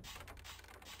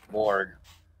 Morgue.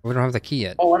 We don't have the key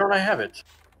yet. Oh, why don't I have it?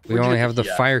 We only have the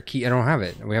fire key. I don't have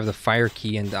it. We have the fire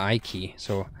key and the eye key.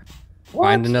 So what?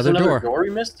 find another door. Door we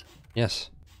missed? Yes.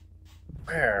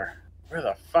 Where? Where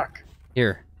the fuck?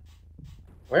 Here.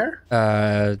 Where?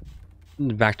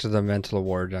 Back to the mental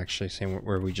ward, actually, same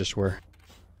where we just were.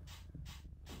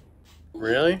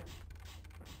 Really?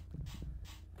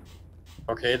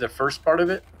 Okay, the first part of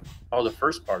it? Oh, the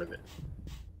first part of it.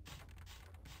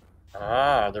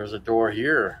 Ah, there's a door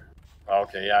here.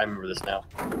 Okay, yeah, I remember this now.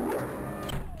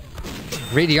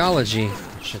 Radiology.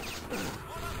 Shit.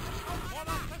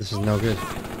 This is no good.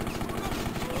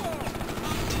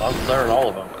 I'm flaring all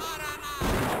of them.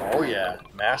 Oh yeah,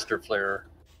 master flare.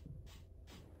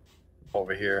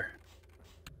 Over here.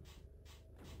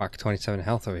 Fuck, 27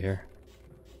 health over here.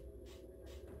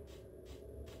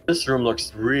 This room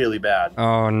looks really bad.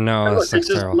 Oh no, Look, this it looks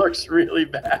just terrible. looks really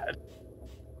bad.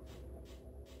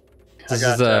 This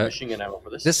I is got machine gun ammo for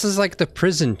this. This is like the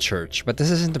prison church, but this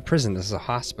isn't the prison. This is a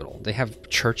hospital. They have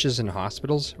churches and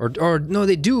hospitals, or no,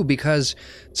 they do because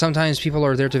sometimes people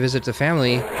are there to visit the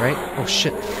family, right? Oh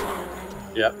shit.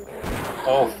 Yep.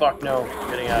 Oh fuck no!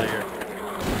 Getting out of here.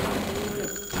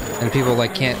 And people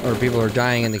like can't, or people are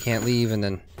dying and they can't leave, and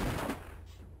then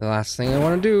the last thing they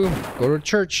want to do, go to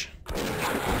church.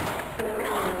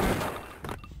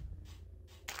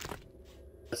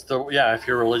 That's the if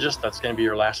you're religious, that's gonna be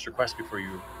your last request before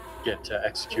you get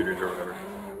executed or whatever.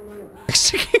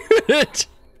 Executed.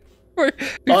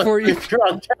 Before you. If you're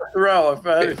on death row,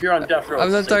 if you're on death row.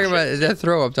 I'm not talking about death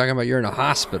row. I'm talking about you're in a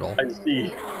hospital. I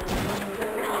see.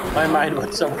 My mind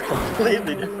went somewhere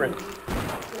completely different.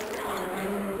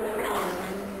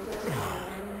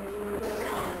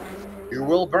 You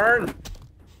will burn.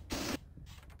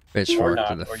 Pitchfork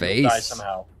to the or face. You'll die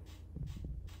somehow.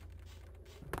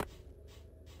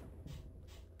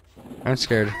 I'm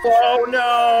scared. Oh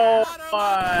no!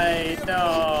 Why?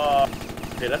 No.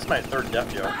 Okay, that's my third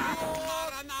death, yo.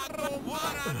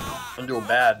 I'm doing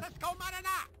bad.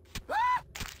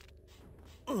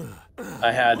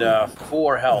 I had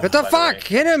 4 health. What the fuck?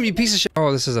 Hit him, you piece of shit.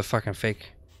 Oh, this is a fucking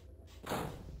fake. Did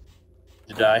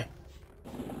you die?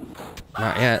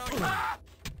 Not yet.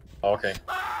 Oh, okay.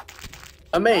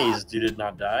 Amazed you did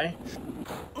not die.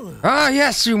 Ah,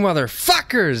 yes, you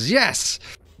motherfuckers! Yes!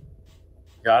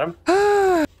 Got him?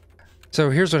 So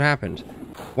here's what happened.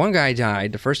 One guy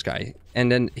died, the first guy,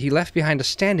 and then he left behind a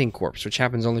standing corpse, which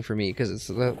happens only for me because it's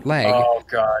the leg. Oh,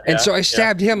 God. And so I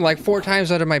stabbed him like 4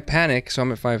 times out of my panic, so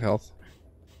I'm at 5 health.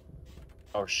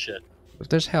 Oh, shit. If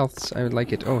there's healths, I would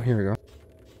like it. Oh, here we go.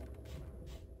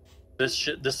 This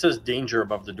says danger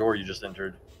above the door you just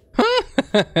entered.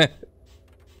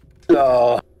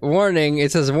 Oh. Warning,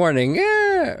 it says warning.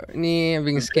 Yeah, I'm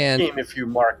being scanned. Game, if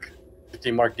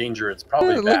they mark danger, it's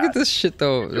probably bad. Look at this shit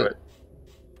though. Do it.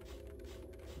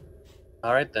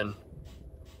 All right then.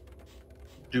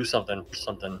 Do something.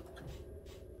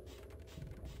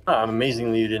 Oh,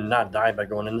 amazingly, you did not die by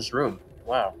going in this room.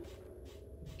 Wow.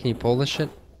 Can you pull this shit?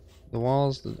 The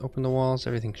walls, open the walls.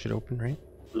 Everything should open, right?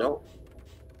 No.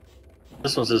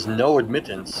 This one says no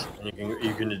admittance, and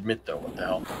you can admit though. What the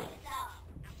hell?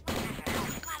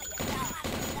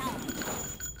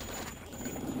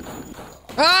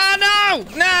 Oh no!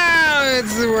 No!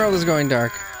 The world is going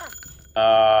dark.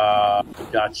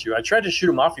 Got you. I tried to shoot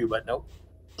him off you, but nope.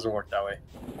 Doesn't work that way.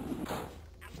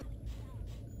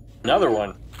 Another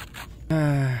one.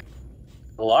 A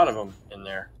lot of them in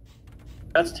there.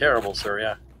 That's terrible, sir,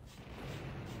 yeah.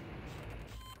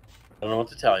 I don't know what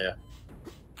to tell you.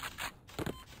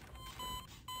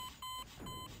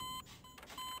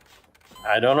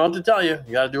 I don't know what to tell you.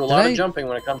 You gotta do a lot of jumping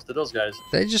when it comes to those guys.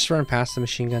 Did I just run past the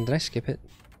machine gun? Did I skip it?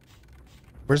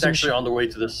 It's actually on the way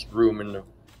to this room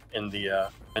in the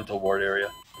mental ward area.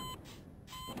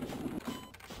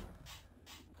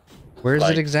 Where is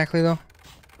it exactly, though?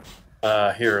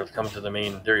 Here, come to the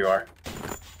main. There you are.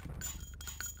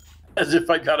 As if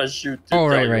I gotta shoot. Oh,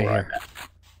 right here.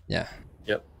 Yeah.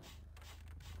 Yep.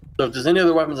 So if there's any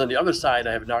other weapons on the other side,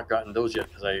 I have not gotten those yet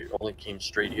because I only came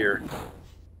straight here.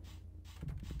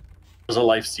 There's a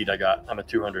life seed I got. I'm at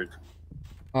 200.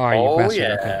 Oh, you bastard.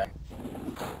 Yeah. Okay.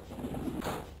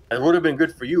 It would have been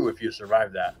good for you if you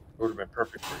survived that. It would have been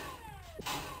perfect for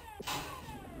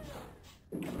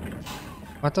you.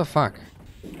 What the fuck?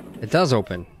 It does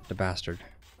open, the bastard.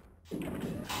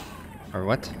 Or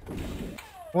what?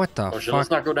 What the fuck? Let's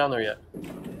not go down there yet.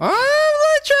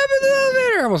 Oh, I'm trapped in the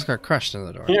elevator! I almost got crushed in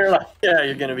the door. You're like, yeah,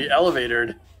 you're gonna be elevated.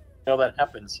 You know that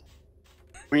happens.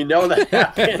 We know that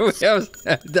happens. I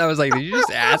was like, did you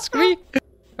just ask me?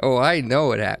 Oh, I know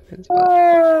what happens.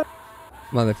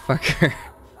 Motherfucker.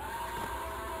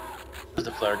 There's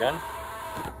the flare gun.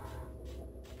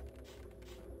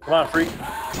 Come on, freak.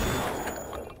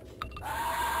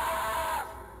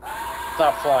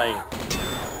 Stop flying.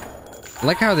 I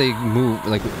like how they move,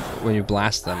 like, when you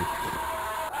blast them.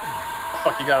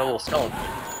 Fuck, you got a little skeleton.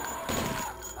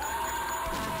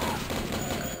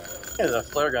 Yeah, the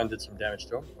flare gun did some damage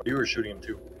to him. You were shooting him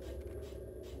too.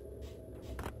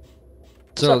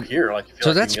 So up here, like,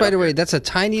 so that's, by the way, that's a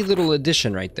tiny little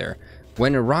addition right there.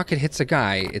 When a rocket hits a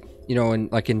guy, you know,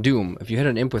 like in Doom, if you hit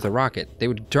an imp with a rocket, they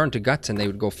would turn to guts and they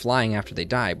would go flying after they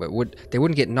die, but they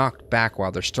wouldn't get knocked back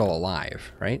while they're still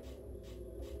alive, right?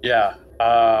 Yeah.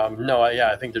 No,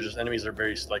 yeah, I think they're just enemies are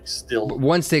very, like, still... But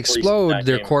once they explode,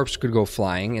 their corpse could go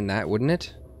flying in that, wouldn't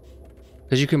it?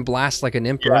 Because you can blast like an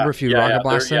imp, remember, if you rocket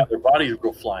blast them? Yeah, their bodies would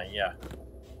go flying, yeah.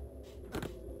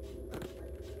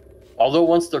 Although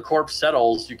once their corpse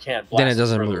settles, you can't blast then it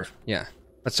doesn't move, yeah.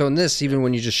 But so in this, even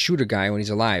when you just shoot a guy when he's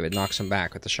alive, it knocks him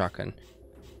back with the shotgun.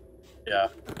 Yeah.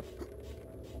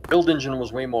 Build engine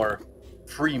was way more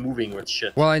free moving with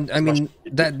shit. Well, I mean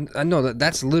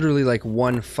that's literally like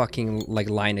one fucking like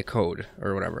line of code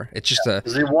or whatever. It's just a.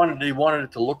 They wanted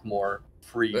it to look more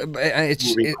free.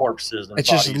 Moving corpses and it's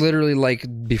bodies. just literally like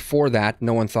before that,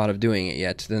 no one thought of doing it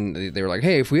yet. Then they were like,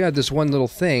 hey, if we had this one little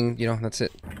thing, you know, that's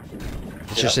it.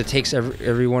 It's just it takes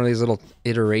every one of these little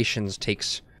iterations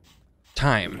takes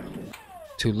time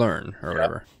to learn or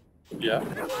whatever. Yeah.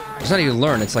 It's not even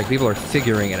learn. It's like people are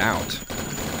figuring it out.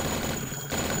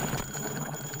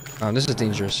 This is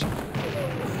dangerous.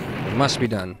 It must be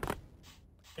done.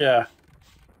 Yeah.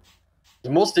 The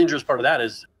most dangerous part of that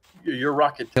is your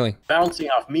rocket bouncing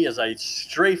off me as I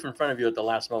strafe in front of you at the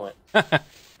last moment.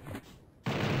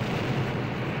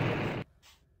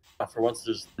 For once,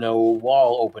 there's no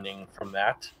wall opening from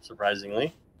that,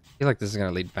 surprisingly. I feel like this is going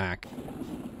to lead back.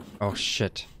 Oh,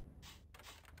 shit.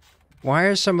 Why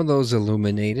are some of those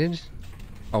illuminated?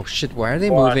 Oh, shit, why are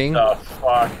they moving? What the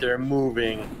fuck? They're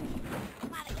moving.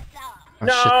 Oh,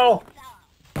 no!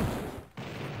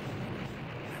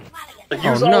 Like,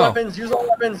 use all weapons, use all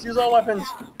weapons, use all weapons!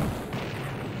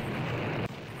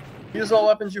 Use all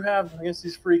weapons you have against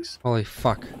these freaks. Holy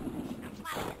fuck.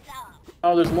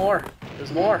 Oh, there's more.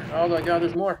 There's more. Oh my god,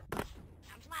 there's more.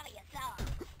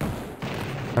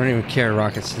 I don't even care.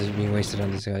 Rockets is being wasted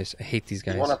on these guys. I hate these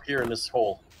guys. There's one up here in this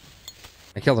hole.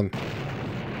 I killed him.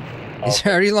 He's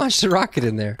already launched a rocket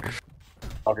in there.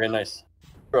 Okay, nice.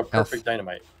 Threw a perfect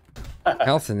dynamite.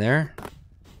 Health in there.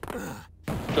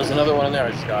 There's another one in there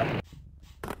I just got.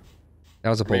 That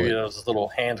was a bullet. Maybe that was a little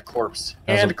hand corpse.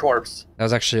 That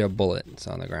was actually a bullet. It's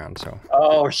on the ground, so.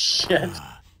 Oh, shit.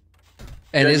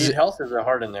 And is it health or is there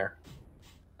heart in there?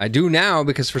 I do now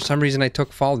because for some reason I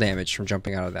took fall damage from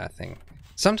jumping out of that thing.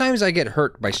 Sometimes I get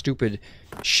hurt by stupid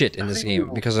shit in this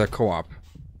game because of co-op.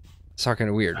 It's not kind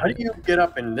of weird. How do you get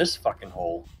up in this fucking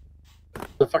hole?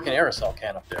 The fucking aerosol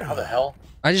can up there. How the hell?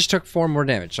 I just took 4 more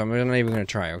damage, so I'm not even going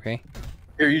to try, okay?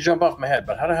 Here, you jump off my head,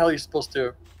 but how the hell are you supposed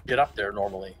to get up there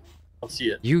normally? Let's see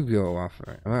it. You go off.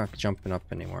 I'm not jumping up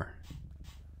anymore.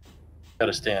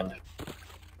 Gotta stand.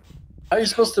 How are you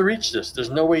supposed to reach this? There's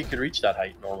no way you could reach that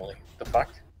height normally. The fuck?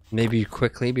 Maybe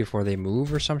quickly before they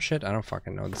move or some shit? I don't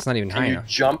fucking know. It's not even high enough. Can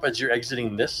you jump as you're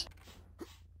exiting this?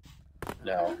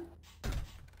 No.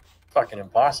 Fucking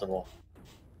impossible.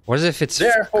 What is if it's...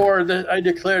 Therefore, I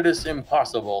declare this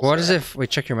impossible. What is if... Wait,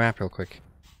 check your map real quick.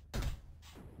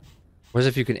 What is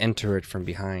if you could enter it from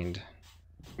behind?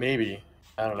 Maybe.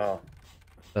 I don't know.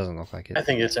 Doesn't look like it. I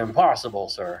think it's impossible,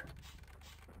 sir.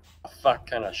 What the fuck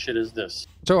kind of shit is this?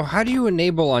 So how do you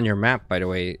enable on your map, by the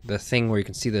way, the thing where you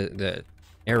can see the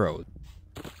arrow?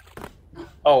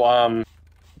 Oh,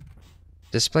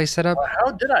 display setup?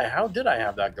 How did I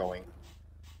have that going?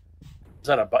 Is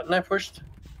that a button I pushed?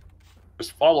 There's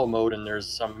follow mode and there's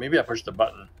some... Maybe I pushed the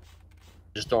button.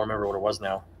 I just don't remember what it was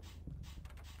now.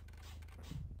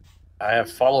 I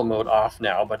have follow mode off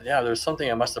now, but yeah, there's something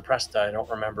I must have pressed that I don't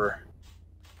remember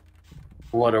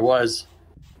what it was.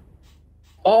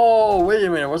 Oh, wait a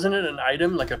minute. Wasn't it an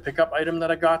item, like a pickup item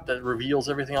that I got that reveals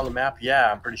everything on the map?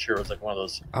 Yeah, I'm pretty sure it was like one of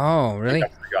those. Oh, really? I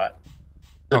got.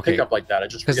 Okay. Pickup like that. I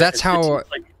just because that's how.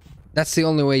 That's the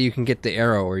only way you can get the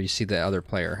arrow where you see the other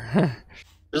player.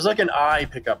 There's like an eye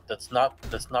pickup that's not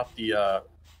the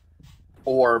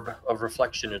orb of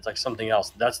reflection. It's like something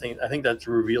else. I think that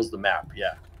reveals the map.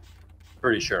 Yeah,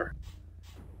 pretty sure.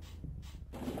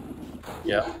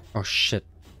 Yeah. Oh shit.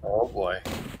 Oh boy.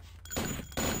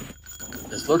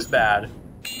 This looks bad.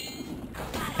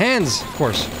 Hands, of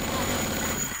course.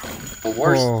 The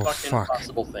worst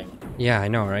possible thing. Yeah, I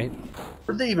know, right?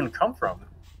 Where'd they even come from?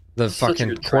 The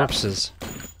fucking corpses.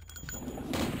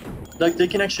 Like, they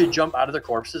can actually jump out of their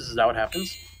corpses? Is that what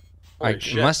happens? I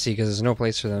must see, because there's no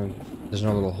place for them. There's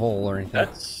no little hole or anything.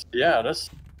 That's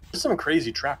some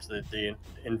crazy traps that they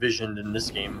envisioned in this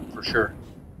game, for sure.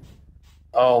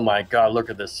 Oh my god, look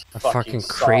at this fucking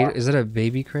cradle. Is it a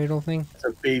baby cradle thing? It's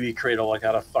a baby cradle, like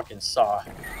out of fucking saw.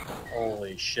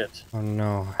 Holy shit. Oh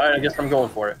no. Alright, I guess I'm going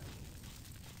for it.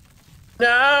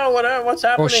 No, what's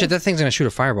happening? Oh shit, that thing's gonna shoot a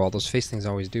fireball. Those face things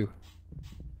always do.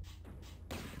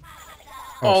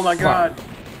 Oh my god.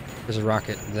 There's a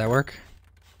rocket. Did that work?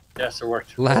 Yes, it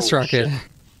worked. Last rocket. Shit.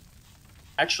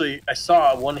 Actually, I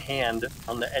saw one hand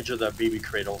on the edge of the baby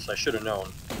cradle, so I should have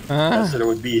known. That's what it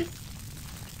would be.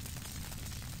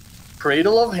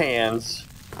 Cradle of hands.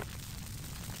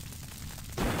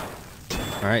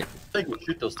 Alright. I think we can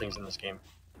shoot those things in this game.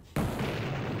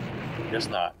 Guess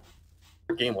not.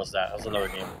 What game was that? That was another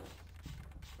game.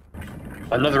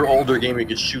 Another older game you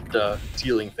could shoot the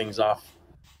ceiling things off.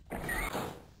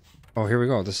 Oh, here we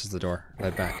go. This is the door.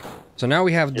 Led back. So now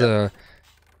we have the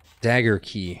dagger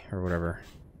key, or whatever.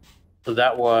 So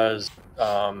that was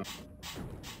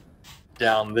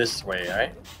down this way,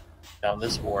 right? Down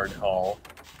this ward hall.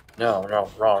 No,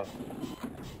 wrong.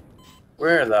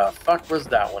 Where the fuck was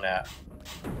that one at?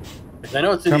 Because I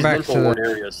know it's in these info ward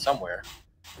areas somewhere.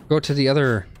 Go to the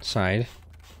other side.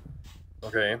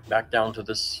 Okay, back down to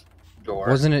this door.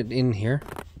 Wasn't it in here?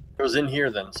 It was in here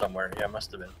then somewhere. Yeah, it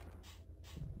must have been.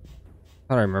 I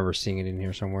thought I remember seeing it in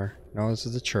here somewhere. No, this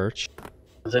is the church.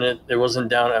 Wasn't it? It wasn't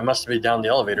down. It must be down the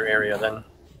elevator area then.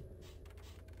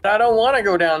 I don't want to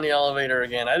go down the elevator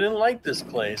again. I didn't like this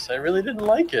place. I really didn't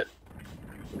like it.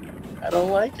 I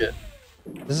don't like it.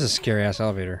 This is a scary ass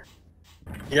elevator.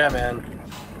 Yeah, man.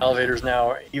 Elevators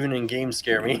now, even in games,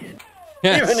 scare me.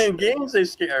 Yes. Even in games, they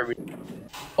scare me.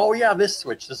 Oh yeah, this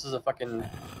switch. This is a fucking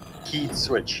keyed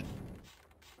switch.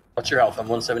 What's your health? I'm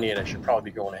 178. I should probably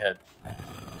be going ahead.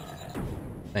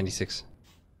 96.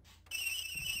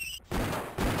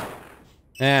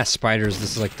 Ah, spiders.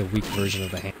 This is like the weak version of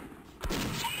the hand.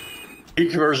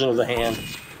 Weak version of the hand.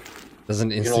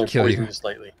 Doesn't instantly kill you.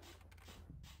 Slightly.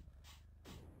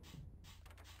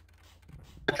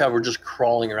 Look how we're just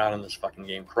crawling around in this fucking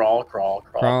game.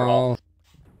 Crawl.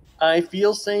 I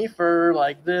feel safer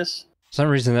like this. For some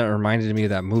reason that reminded me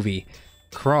of that movie,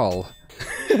 Crawl.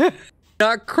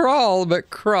 Not crawl, but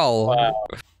crawl. Wow.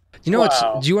 You know what's?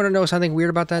 Do you want to know something weird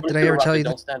about that? Did I ever tell you?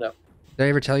 Don't stand up. Did I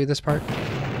ever tell you this part?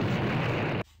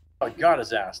 Oh, God,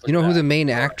 his ass. Look You know at who that. the main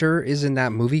actor is in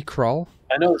that movie, Crawl?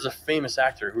 I know there's a famous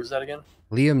actor. Who's that again?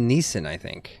 Liam Neeson, I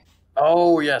think.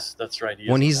 Oh, yes, that's right.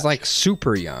 When he's like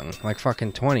super young, like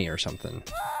fucking 20 or something.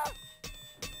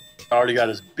 Already got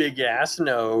his big ass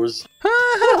nose.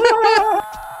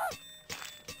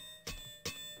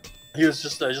 He was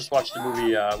just, I just watched a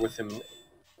movie with him.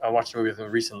 I watched a movie with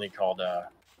him recently called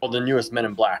the newest Men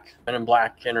in Black. Men in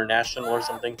Black International or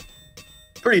something.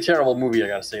 Pretty terrible movie, I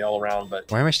gotta say, all around,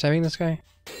 but... Why am I stabbing this guy?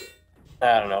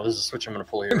 I don't know, there's a switch I'm gonna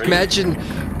pull here. Ready? Imagine...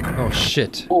 Oh,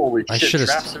 shit. Holy I shit,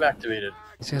 traps have activated.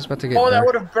 This guy's about to get... Oh, that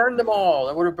would have burned them all!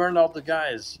 That would have burned all the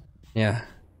guys. Yeah.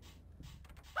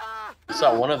 I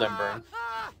saw one of them burn.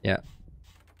 Yeah.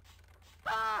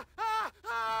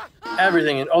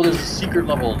 Everything, and oh, there's a secret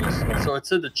level in this. So it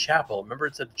said the chapel. Remember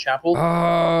it said the chapel? Oh!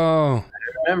 I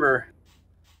remember.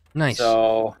 Nice.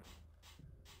 So...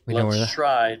 We know where let's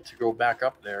try to go back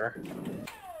up there.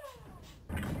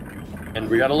 And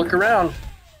we gotta look around.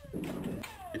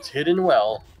 It's hidden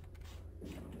well.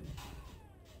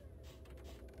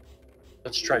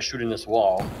 Let's try shooting this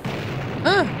wall.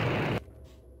 Ah!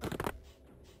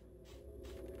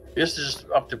 This is just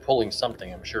up to pulling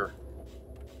something, I'm sure.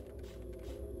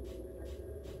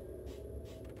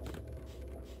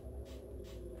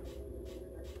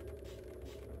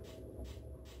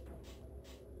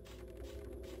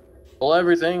 Pull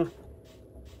everything.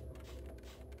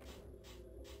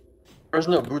 There's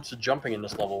no boots of jumping in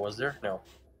this level, was there? No.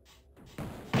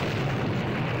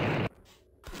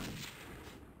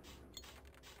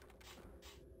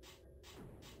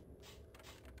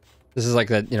 This is like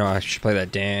that, you know, I should play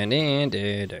that. You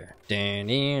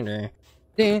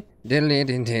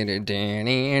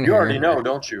already know,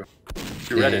 don't you?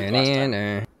 You read it last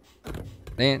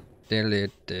time.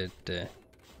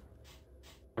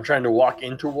 I'm trying to walk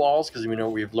into walls because we know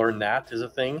we've learned that is a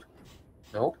thing.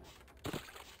 Nope.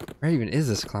 Where even is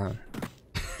this clown?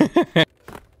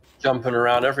 Jumping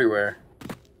around everywhere.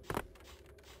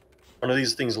 One of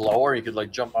these things lower, you could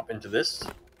like jump up into this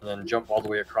and then jump all the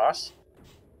way across.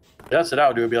 That's what I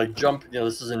would do. It'd be like jump, you know,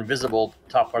 this is invisible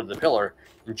top part of the pillar,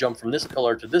 and jump from this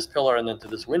pillar to this pillar and then to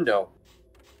this window.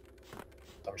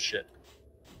 Oh shit.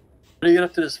 How do you get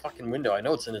up to this fucking window? I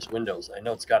know it's in this windows. I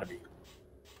know it's gotta be.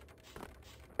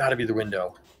 Gotta be the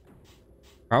window.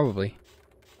 Probably.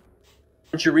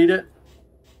 Didn't you read it?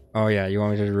 Oh yeah, you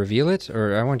want me to reveal it?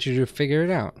 Or I want you to figure it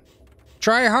out.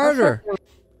 Try harder!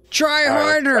 Try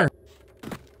harder!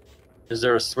 Is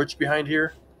there a switch behind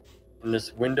here? In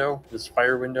this window? This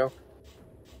fire window?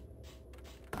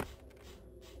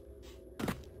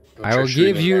 I will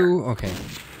give you... Okay.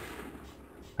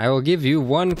 I will give you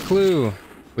one clue,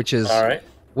 which is... Alright.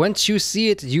 Once you see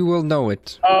it, you will know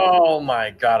it. Oh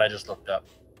my god, I just looked up.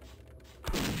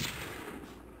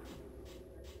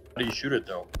 How do you shoot it,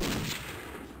 though?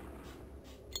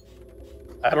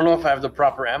 I don't know if I have the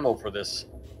proper ammo for this.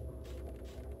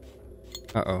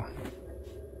 Uh-oh.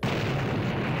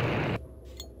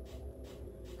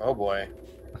 Oh boy.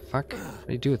 The fuck? What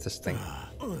do you do with this thing?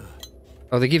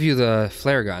 Oh, they give you the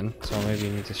flare gun, so maybe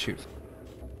you need to shoot.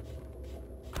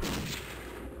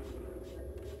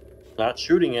 Not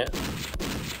shooting it.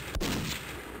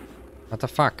 What the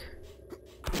fuck?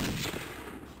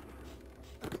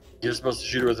 You're supposed to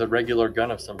shoot it with a regular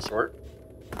gun of some sort.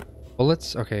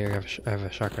 Bullets? Okay, I have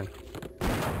a shotgun.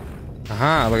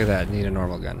 Aha, look at that. Need a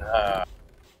normal gun.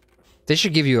 They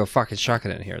should give you a fucking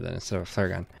shotgun in here then instead of a flare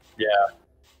gun. Yeah.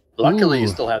 Luckily, Ooh. you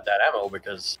still have that ammo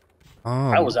because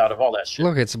Oh, I was out of all that shit.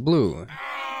 look, it's blue.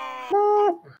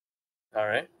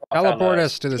 Alright. Teleport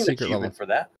us to the secret level. For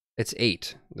that. It's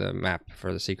 8. The map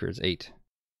for the secret is 8.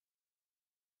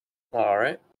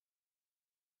 Alright.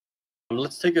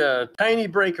 Let's take a tiny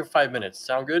break of 5 minutes.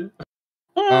 Sound good?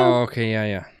 Oh, okay,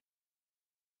 yeah.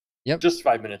 Yep. Just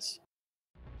 5 minutes.